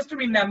region. I want us to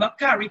remember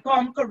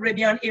CARICOM,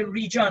 Caribbean, a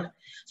region.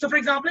 So for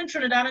example, in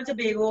Trinidad and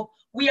Tobago,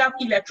 we have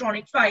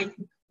electronic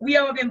filing. We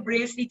have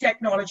embraced the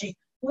technology.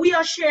 We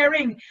are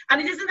sharing,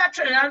 and it isn't that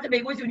Trinidad and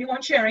Tobago is the only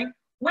one sharing.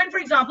 When, for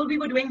example, we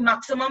were doing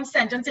maximum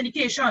sentence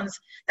indications,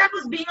 that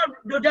was being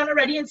done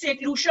already in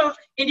St. Lucia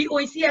in the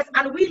OECS,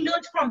 and we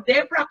learned from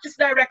their practice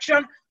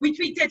direction. We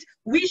tweeted,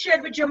 we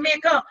shared with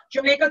Jamaica,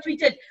 Jamaica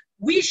tweeted,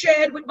 we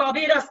shared with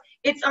Barbados.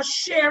 It's a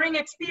sharing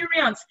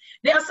experience.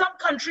 There are some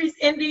countries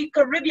in the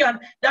Caribbean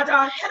that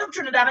are ahead of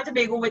Trinidad and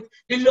Tobago with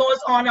the laws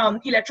on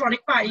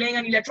electronic filing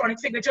and electronic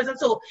signatures and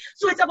so.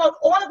 So it's about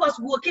all of us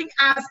working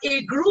as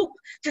a group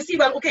to see,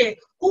 well, okay,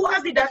 who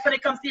has the best when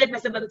it comes to the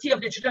admissibility of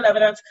digital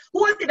evidence?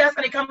 Who has the best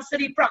when it comes to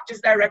the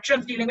practice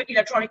directions dealing with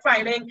electronic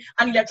filing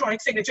and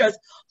electronic signatures?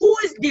 Who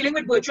is dealing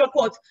with virtual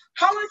courts?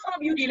 How are some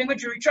of you dealing with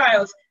jury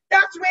trials?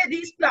 That's where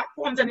these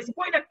platforms, and it's the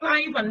point that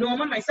Clive and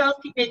Norman, myself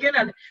keep making,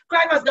 and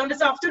Clive has done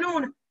this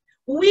afternoon.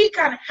 We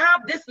can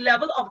have this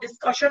level of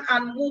discussion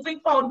and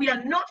moving forward. We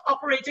are not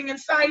operating in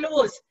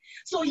silos.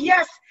 So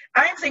yes,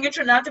 I am saying in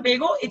Trinidad and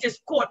Tobago, it is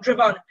court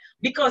driven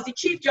because the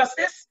Chief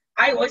Justice,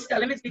 I always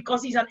tell him it's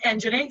because he's an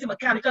engineer, he's a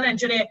mechanical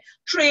engineer,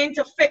 trained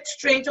to fix,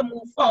 trained to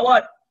move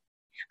forward,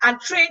 and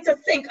trained to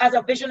think as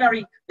a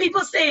visionary.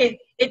 People say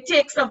it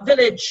takes a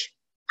village.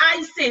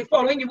 I say,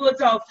 following the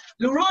words of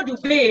Laurent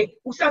Dubé,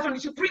 who sat on the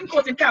Supreme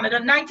Court in Canada,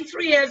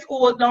 93 years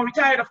old, now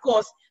retired, of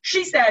course,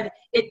 she said,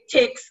 it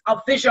takes a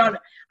vision.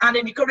 And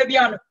in the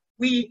Caribbean,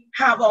 we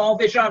have our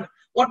vision.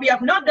 What we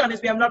have not done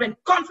is we have not been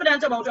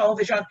confident about our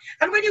vision.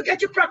 And when you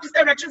get your practice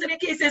directions in your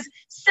cases,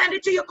 send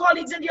it to your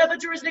colleagues in the other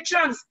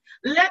jurisdictions.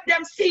 Let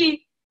them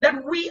see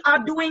that we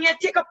are doing it.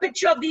 Take a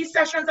picture of these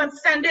sessions and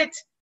send it.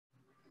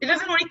 It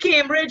isn't only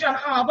Cambridge and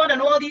Harvard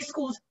and all these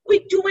schools.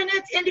 We're doing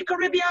it in the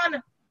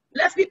Caribbean.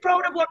 Let's be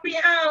proud of what we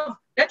have.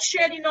 Let's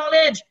share the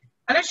knowledge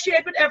and let's share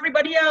it with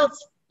everybody else.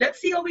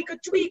 Let's see how we could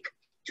tweak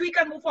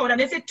and move forward.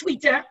 And they say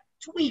Twitter,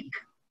 tweak.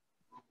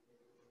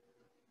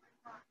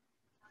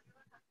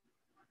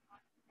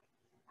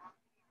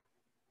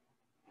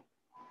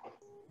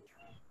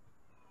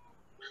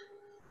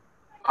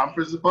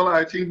 Principal,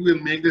 I think we'll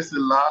make this the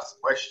last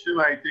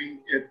question. I think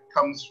it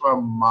comes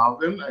from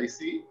Marvin, I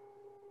see.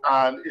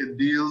 And it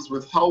deals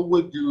with how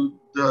would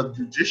the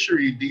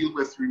judiciary deal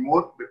with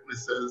remote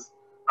witnesses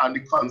and the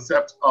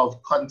concept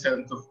of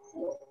contempt of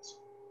court.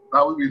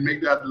 Now we will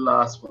make that the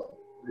last one.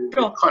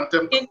 The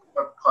contempt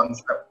of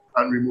concept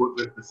and remote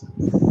witnesses.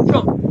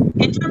 Sure.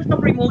 In terms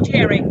of remote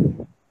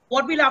hearing,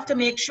 what we'll have to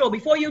make sure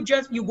before you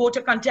go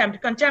to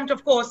contempt. Contempt,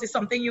 of course, is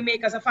something you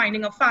make as a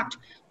finding of fact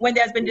when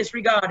there's been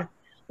disregard.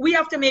 We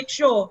have to make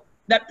sure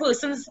that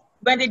persons,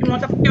 when they do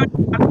not appear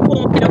at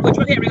home in a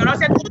virtual hearing, and I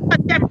said, oh,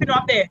 contempt is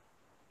not there.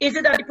 Is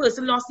it that the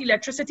person lost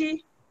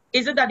electricity?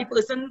 Is it that the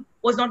person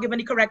was not given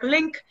the correct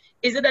link?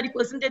 Is it that the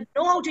person didn't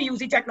know how to use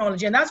the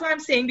technology? And that's why I'm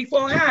saying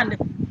beforehand,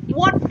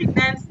 what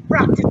prevents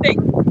practicing?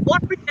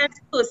 What prevents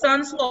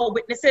persons or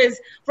witnesses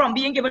from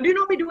being given? Do you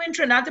know what we do in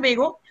Trinidad and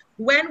Tobago?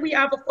 When we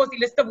have, of course, the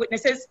list of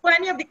witnesses, for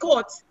any of the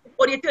courts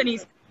or the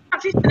attorneys,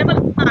 actually send them a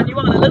little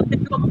manual, a little bit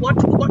of what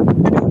to do.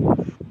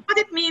 What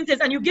it means is,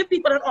 and you give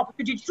people an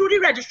opportunity through the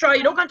registrar,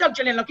 you don't contact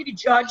Gillian, look at the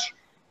judge,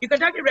 you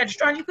contact the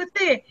registrar and you could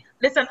say,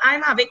 listen,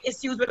 I'm having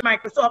issues with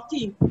Microsoft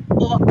Teams,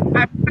 or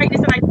I've tried this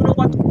and I don't know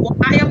what to do,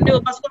 I am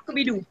nervous, what can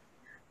we do?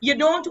 You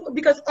don't,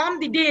 because on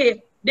the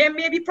day, there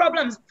may be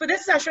problems. For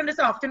this session this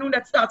afternoon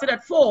that started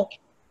at 4,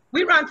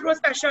 we ran through a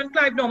session,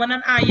 Clive Norman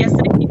and I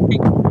yesterday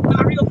evening.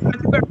 Mario,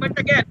 thank you very much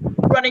again,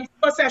 running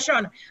through a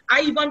session.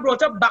 I even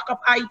brought up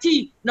backup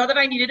IT. Not that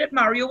I needed it,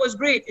 Mario was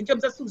great in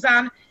terms of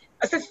Suzanne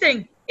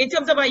assisting, in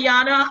terms of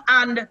Ayana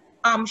and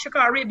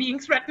Shakari being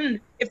threatened.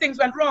 If things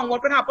went wrong,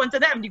 what would happen to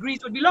them?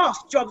 Degrees would be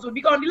lost, jobs would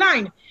be on the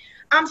line.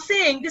 I'm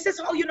saying this is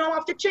how you now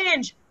have to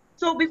change.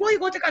 So before you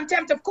go to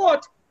contempt of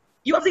court,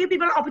 you have to give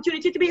people an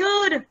opportunity to be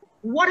heard.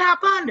 What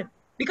happened?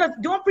 Because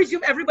don't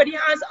presume everybody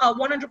has a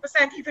 100%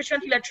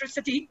 efficient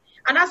electricity.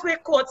 And that's where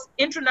courts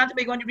in Trinidad and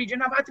Tobago and the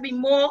region have had to be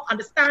more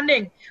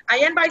understanding. I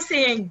end by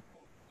saying,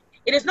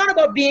 it is not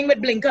about being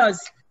with blinkers.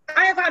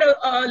 I have had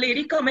a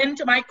lady come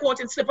into my court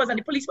in slippers and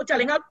the police were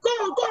telling her, go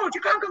out, you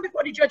can't come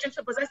before the judge in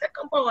slippers. I said,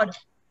 come forward.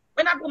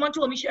 When that woman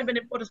told me she had been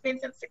in Port of Spain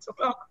since 6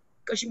 o'clock,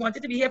 because she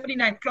wanted to be here for the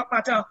 9 o'clock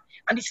matter.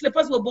 And the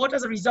slippers were bought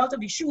as a result of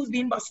the shoes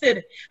being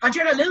busted. And she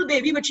had a little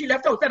baby, which she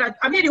left outside.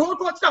 I made the whole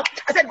court stop.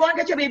 I said, go and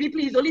get your baby,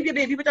 please. Don't leave your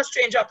baby with a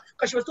stranger.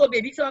 Because she was told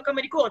baby can't come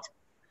in the court.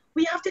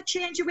 We have to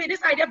change the way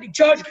this idea of the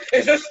judge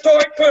is a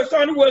stoic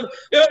person who will,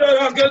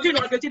 guilty,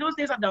 not guilty. Those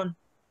days are done.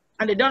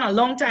 And they're done a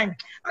long time.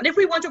 And if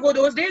we want to go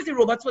those days, the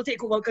robots will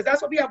take over, because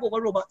that's what we have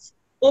over robots.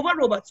 Over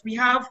robots, we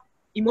have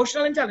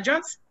emotional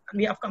intelligence and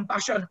we have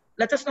compassion.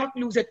 Let us not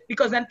lose it,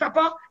 because then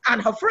Pepper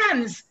and her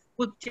friends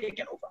will take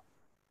it over.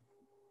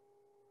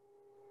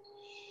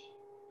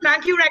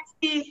 Thank you,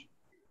 Rexy.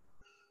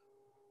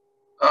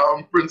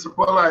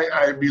 Principal,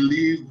 I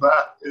believe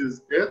that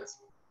is it.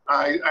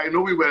 I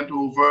know we went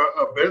over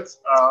a bit.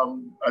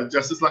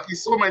 Justice Lucky,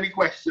 so many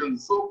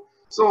questions.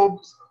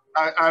 So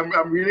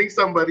I'm reading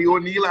somebody,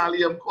 O'Neill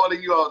Ali, I'm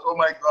calling you out. Oh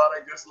my God,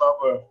 I just love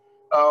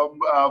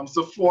her.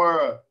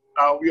 Sephora,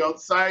 we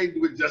outside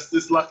with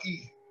Justice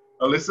Lucky.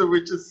 Alyssa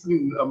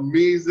Richardson,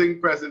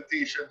 amazing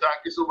presentation.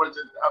 Thank you so much.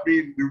 I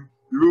mean,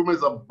 the room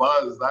is a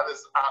buzz. That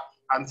is,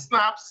 and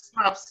snaps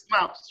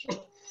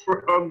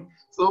from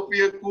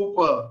Sophia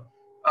Cooper.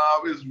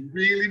 It's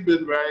really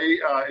been very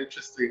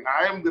interesting.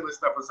 I am going to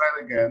step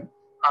aside again.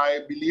 I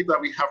believe that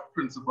we have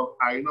Principal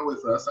Aina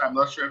with us. I'm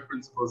not sure if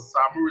Principal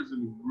Samu is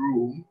in the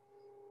room,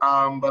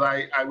 but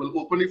I will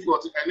open the floor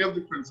to any of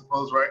the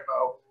principals right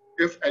now.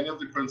 If any of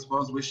the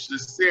principals wish to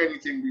say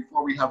anything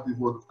before we have the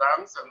vote of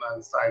thanks and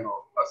then sign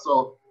off.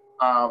 So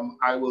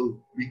I will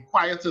be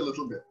quiet a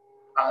little bit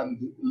and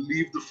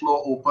leave the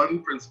floor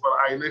open. Principal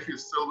Aina, if you're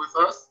still with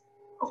us.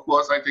 Of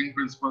course, I think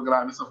Principal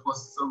Galanis, of course,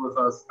 is still with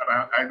us.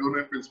 And I don't know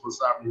if Principal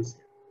Samu is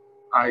here.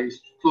 I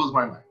close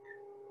my mic.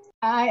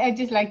 I'd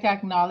just like to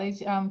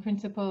acknowledge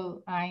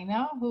Principal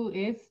Aina, who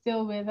is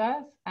still with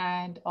us,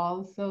 and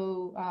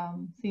also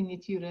Senior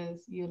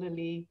Tutors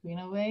Eulalie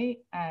Greenaway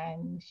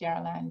and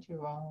Cheryl Ann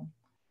Jerome.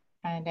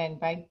 And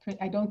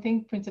I don't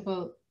think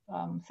Principal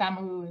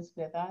Samaru is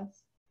with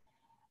us,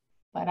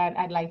 but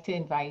I'd like to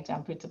invite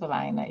Principal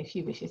Aina if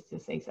she wishes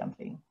to say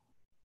something,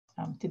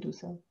 to do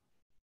so.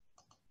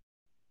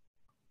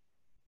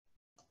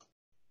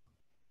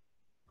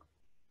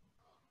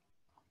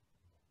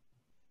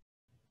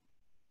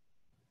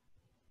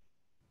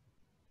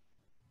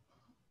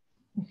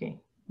 Okay,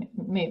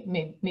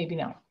 maybe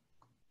not.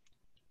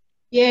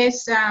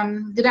 Yes,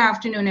 good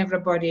afternoon,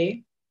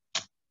 everybody.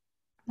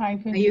 Hi,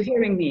 Principal. Are you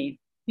hearing me?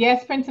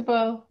 Yes,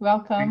 Principal,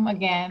 welcome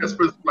again. Yes,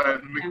 Principal,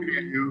 we can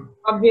hear you.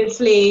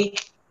 Obviously,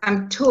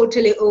 I'm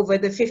totally over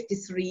the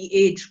 53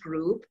 age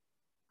group.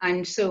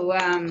 And so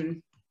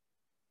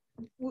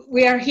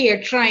we are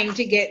here trying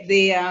to get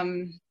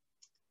the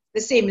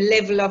same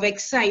level of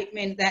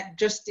excitement that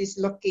Justice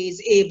Lucky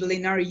is able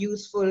in our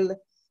youthful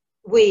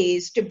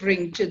ways to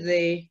bring to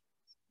the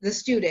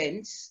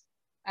students.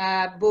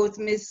 Both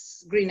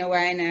Ms.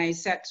 Greenaway and I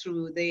sat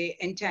through the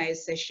entire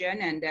session,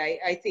 and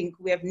I think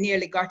we have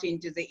nearly got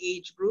into the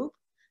age group.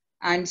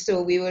 And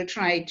so we will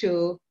try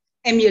to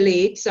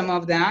emulate some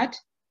of that.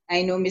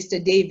 I know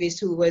Mr. Davis,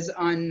 who was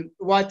on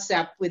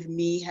WhatsApp with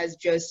me, has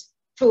just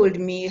told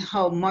me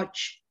how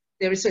much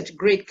there is such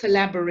great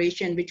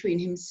collaboration between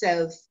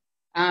himself,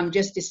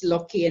 Justice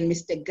Lucky, and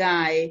Mr.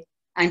 Guy.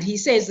 And he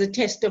says the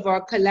test of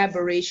our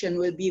collaboration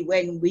will be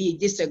when we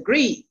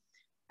disagree.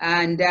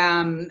 And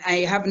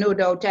I have no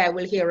doubt I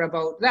will hear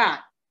about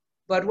that.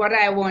 But what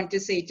I want to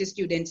say to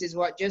students is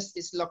what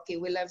Justice Lucky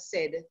will have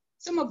said.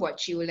 Some of what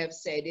she will have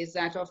said is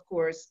that, of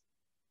course,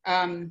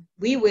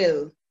 we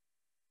will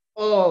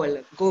all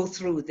go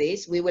through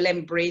this. We will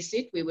embrace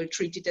it. We will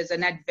treat it as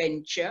an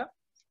adventure.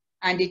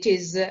 And it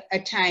is a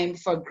time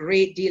for a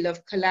great deal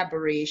of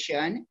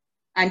collaboration.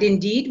 And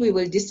indeed, we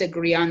will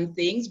disagree on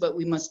things, but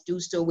we must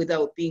do so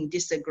without being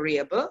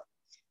disagreeable.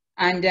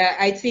 And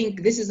I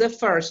think this is the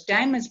first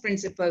time, as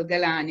Principal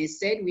Galani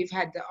said, we've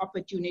had the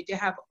opportunity to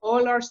have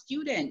all our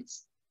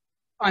students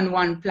on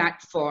one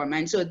platform.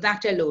 And so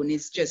that alone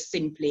is just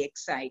simply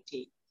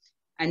exciting.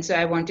 And so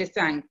I want to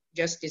thank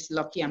Justice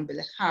Lucky on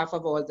behalf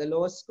of all the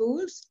law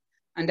schools.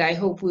 And I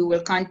hope we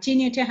will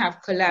continue to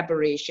have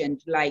collaboration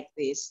like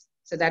this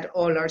so that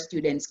all our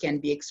students can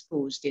be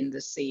exposed in the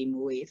same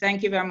way.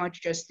 Thank you very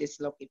much, Justice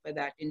Lucky, for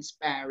that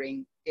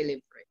inspiring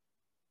delivery.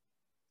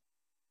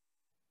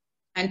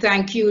 And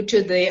thank you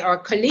to our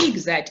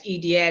colleagues at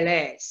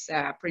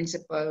EDLS,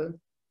 Principal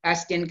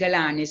Bastian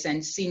Galanis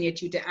and Senior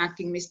Tutor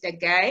Acting Mr.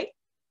 Guy,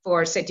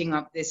 for setting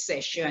up this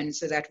session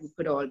so that we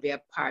could all be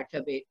a part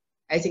of it.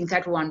 I think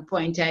at one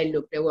point I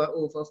looked, there were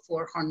over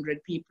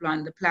 400 people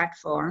on the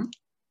platform.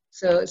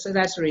 So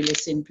that's really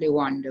simply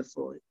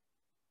wonderful.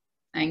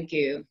 Thank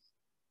you.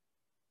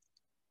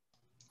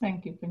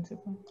 Thank you,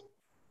 Principal.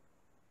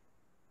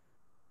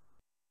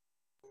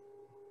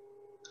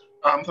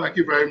 Thank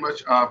you very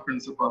much,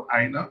 Principal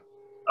Aina.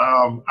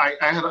 I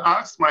had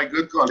asked my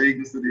good colleague,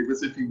 Mr.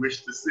 Davis, if he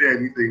wished to say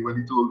anything, but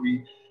he told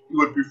me he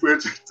would prefer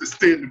to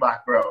stay in the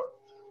background.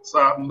 So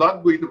I'm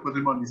not going to put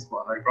him on the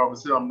spot. I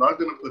promise you, I'm not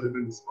going to put him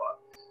in the spot.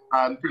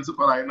 And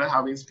Principal Aina,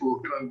 having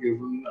spoken and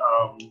given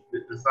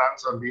the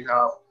thanks on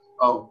behalf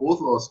of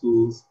both law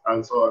schools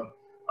and so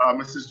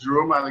Mrs.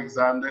 Jerome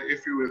Alexander,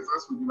 if you're with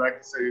us, would you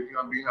like to say anything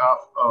on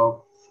behalf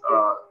of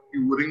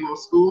Wooding Law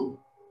School?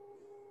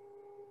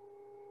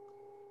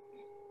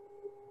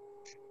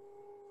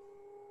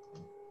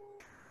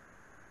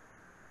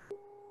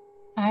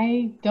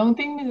 I don't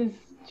think Mrs.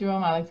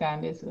 Jerome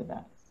Alexander is with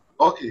us.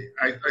 Okay,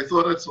 I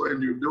thought that's what I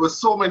knew. There were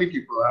so many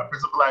people.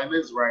 Principal Ina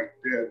is right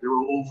there. There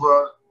were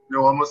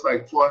almost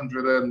like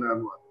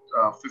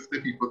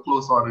 450 people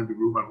close on in the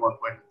room at one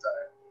point in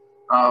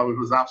time. It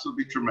was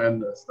absolutely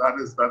tremendous. That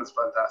is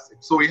fantastic.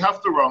 So we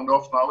have to round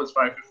off now. It's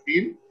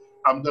 5:15.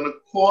 I'm going to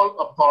call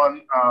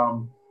upon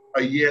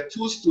a year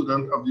 2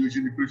 student of the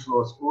Eugene DePuch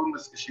Law School,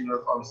 Ms.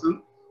 Kashina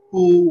Thompson,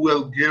 who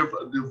will give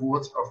the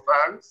vote of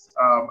thanks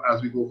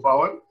as we go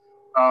forward.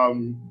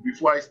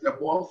 Before I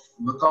step off,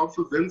 look out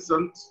for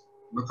Vincent,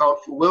 look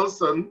out for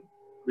Wilson.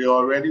 They're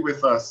already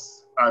with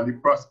us, and the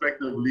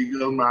prospect of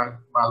legal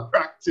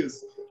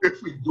malpractice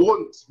if we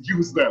don't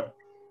use them.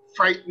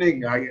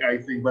 Frightening, I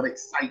think, but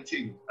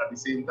exciting at the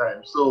same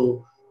time.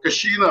 So,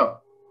 Kashina,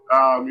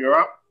 you're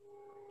up.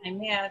 I'm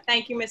here.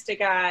 Thank you, Mr.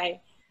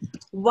 Guy.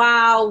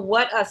 Wow,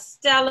 what a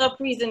stellar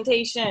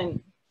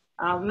presentation.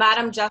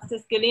 Madam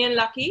Justice Gillian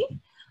Lucky,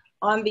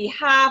 on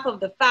behalf of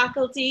the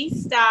faculty,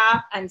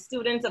 staff, and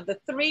students of the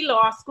 3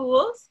 law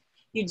schools,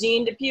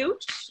 Eugene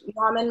DePuch,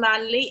 Norman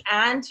Manley,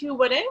 and Hugh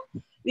Wooding,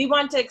 we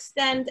want to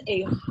extend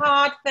a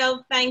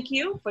heartfelt thank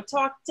you for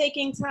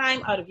taking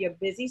time out of your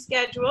busy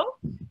schedule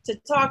to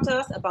talk to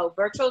us about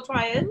virtual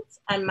trials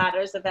and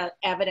matters of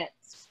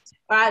evidence,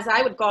 or as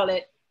I would call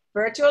it,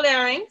 virtual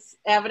hearings,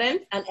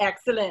 evidence, and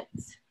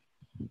excellence.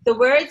 The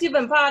words you've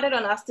imparted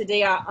on us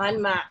today are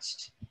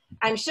unmatched.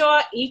 I'm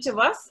sure each of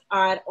us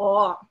are at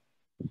awe.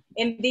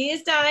 In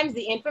these times,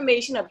 the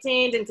information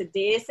obtained in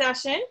today's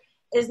session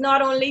is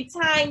not only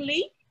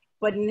timely,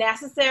 but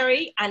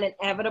necessary and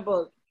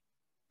inevitable.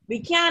 We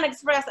can't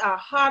express our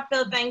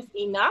heartfelt thanks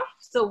enough.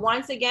 So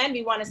once again,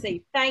 we want to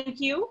say thank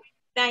you,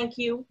 thank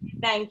you,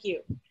 thank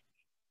you.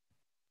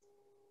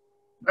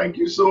 Thank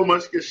you so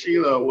much,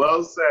 Kashina.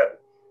 Well said.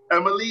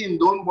 Emmeline,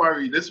 don't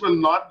worry. This will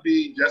not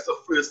be just a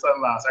first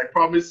and last. I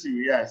promise you,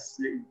 yes.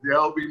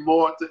 There'll be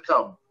more to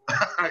come.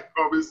 I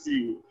promise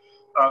you.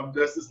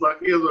 Justice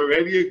Lucky has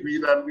already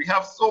agreed, and we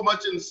have so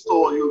much in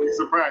store, you'll be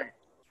surprised.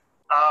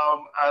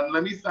 And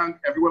let me thank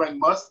everyone. I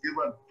must give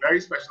a very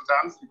special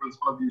thanks to the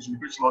principal of the Eugene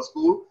DePuch Law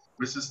School,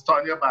 Mrs.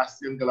 Tonya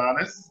Bastian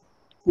Galanis,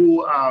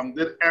 who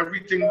did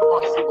everything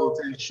possible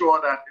to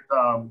ensure that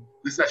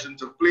the session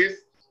took place.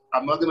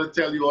 I'm not going to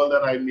tell you all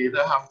that I made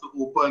her have to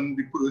open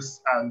the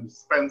purse and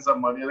spend some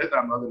money on it.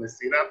 I'm not going to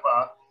say that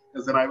part,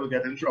 because then I will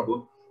get in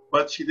trouble.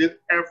 But she did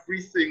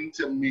everything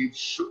to make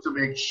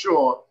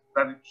sure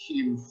that it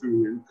came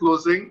through. In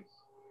closing,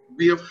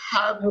 we have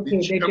had the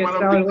chairman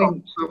of the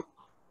council.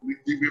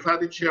 We've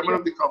had the chairman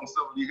of the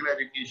Council of Legal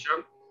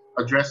Education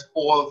address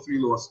all 3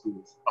 law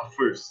schools, a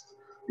first.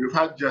 We've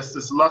had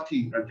Justice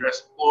Lucky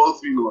address all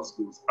 3 law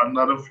schools,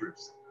 another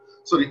first.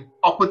 So the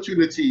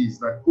opportunities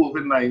that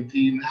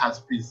COVID-19 has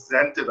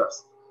presented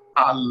us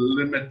are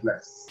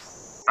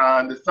limitless.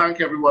 And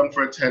thank everyone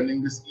for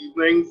attending this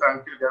evening.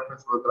 Thank you again,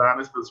 Principal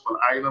Gladys, Principal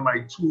Ina,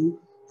 my 2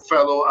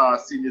 fellow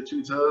senior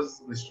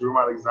tutors, Ms. Jerome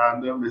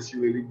Alexander, Ms.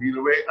 Lily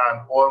Greenaway,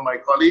 and all my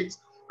colleagues.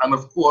 And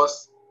of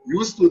course,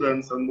 you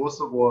students, and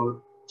most of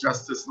all,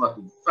 Justice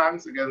Lucky.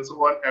 Thanks again so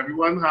much.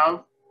 Everyone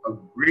have a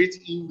great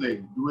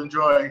evening. Do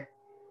enjoy.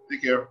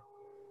 Take care.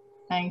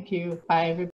 Thank you. Bye, everybody.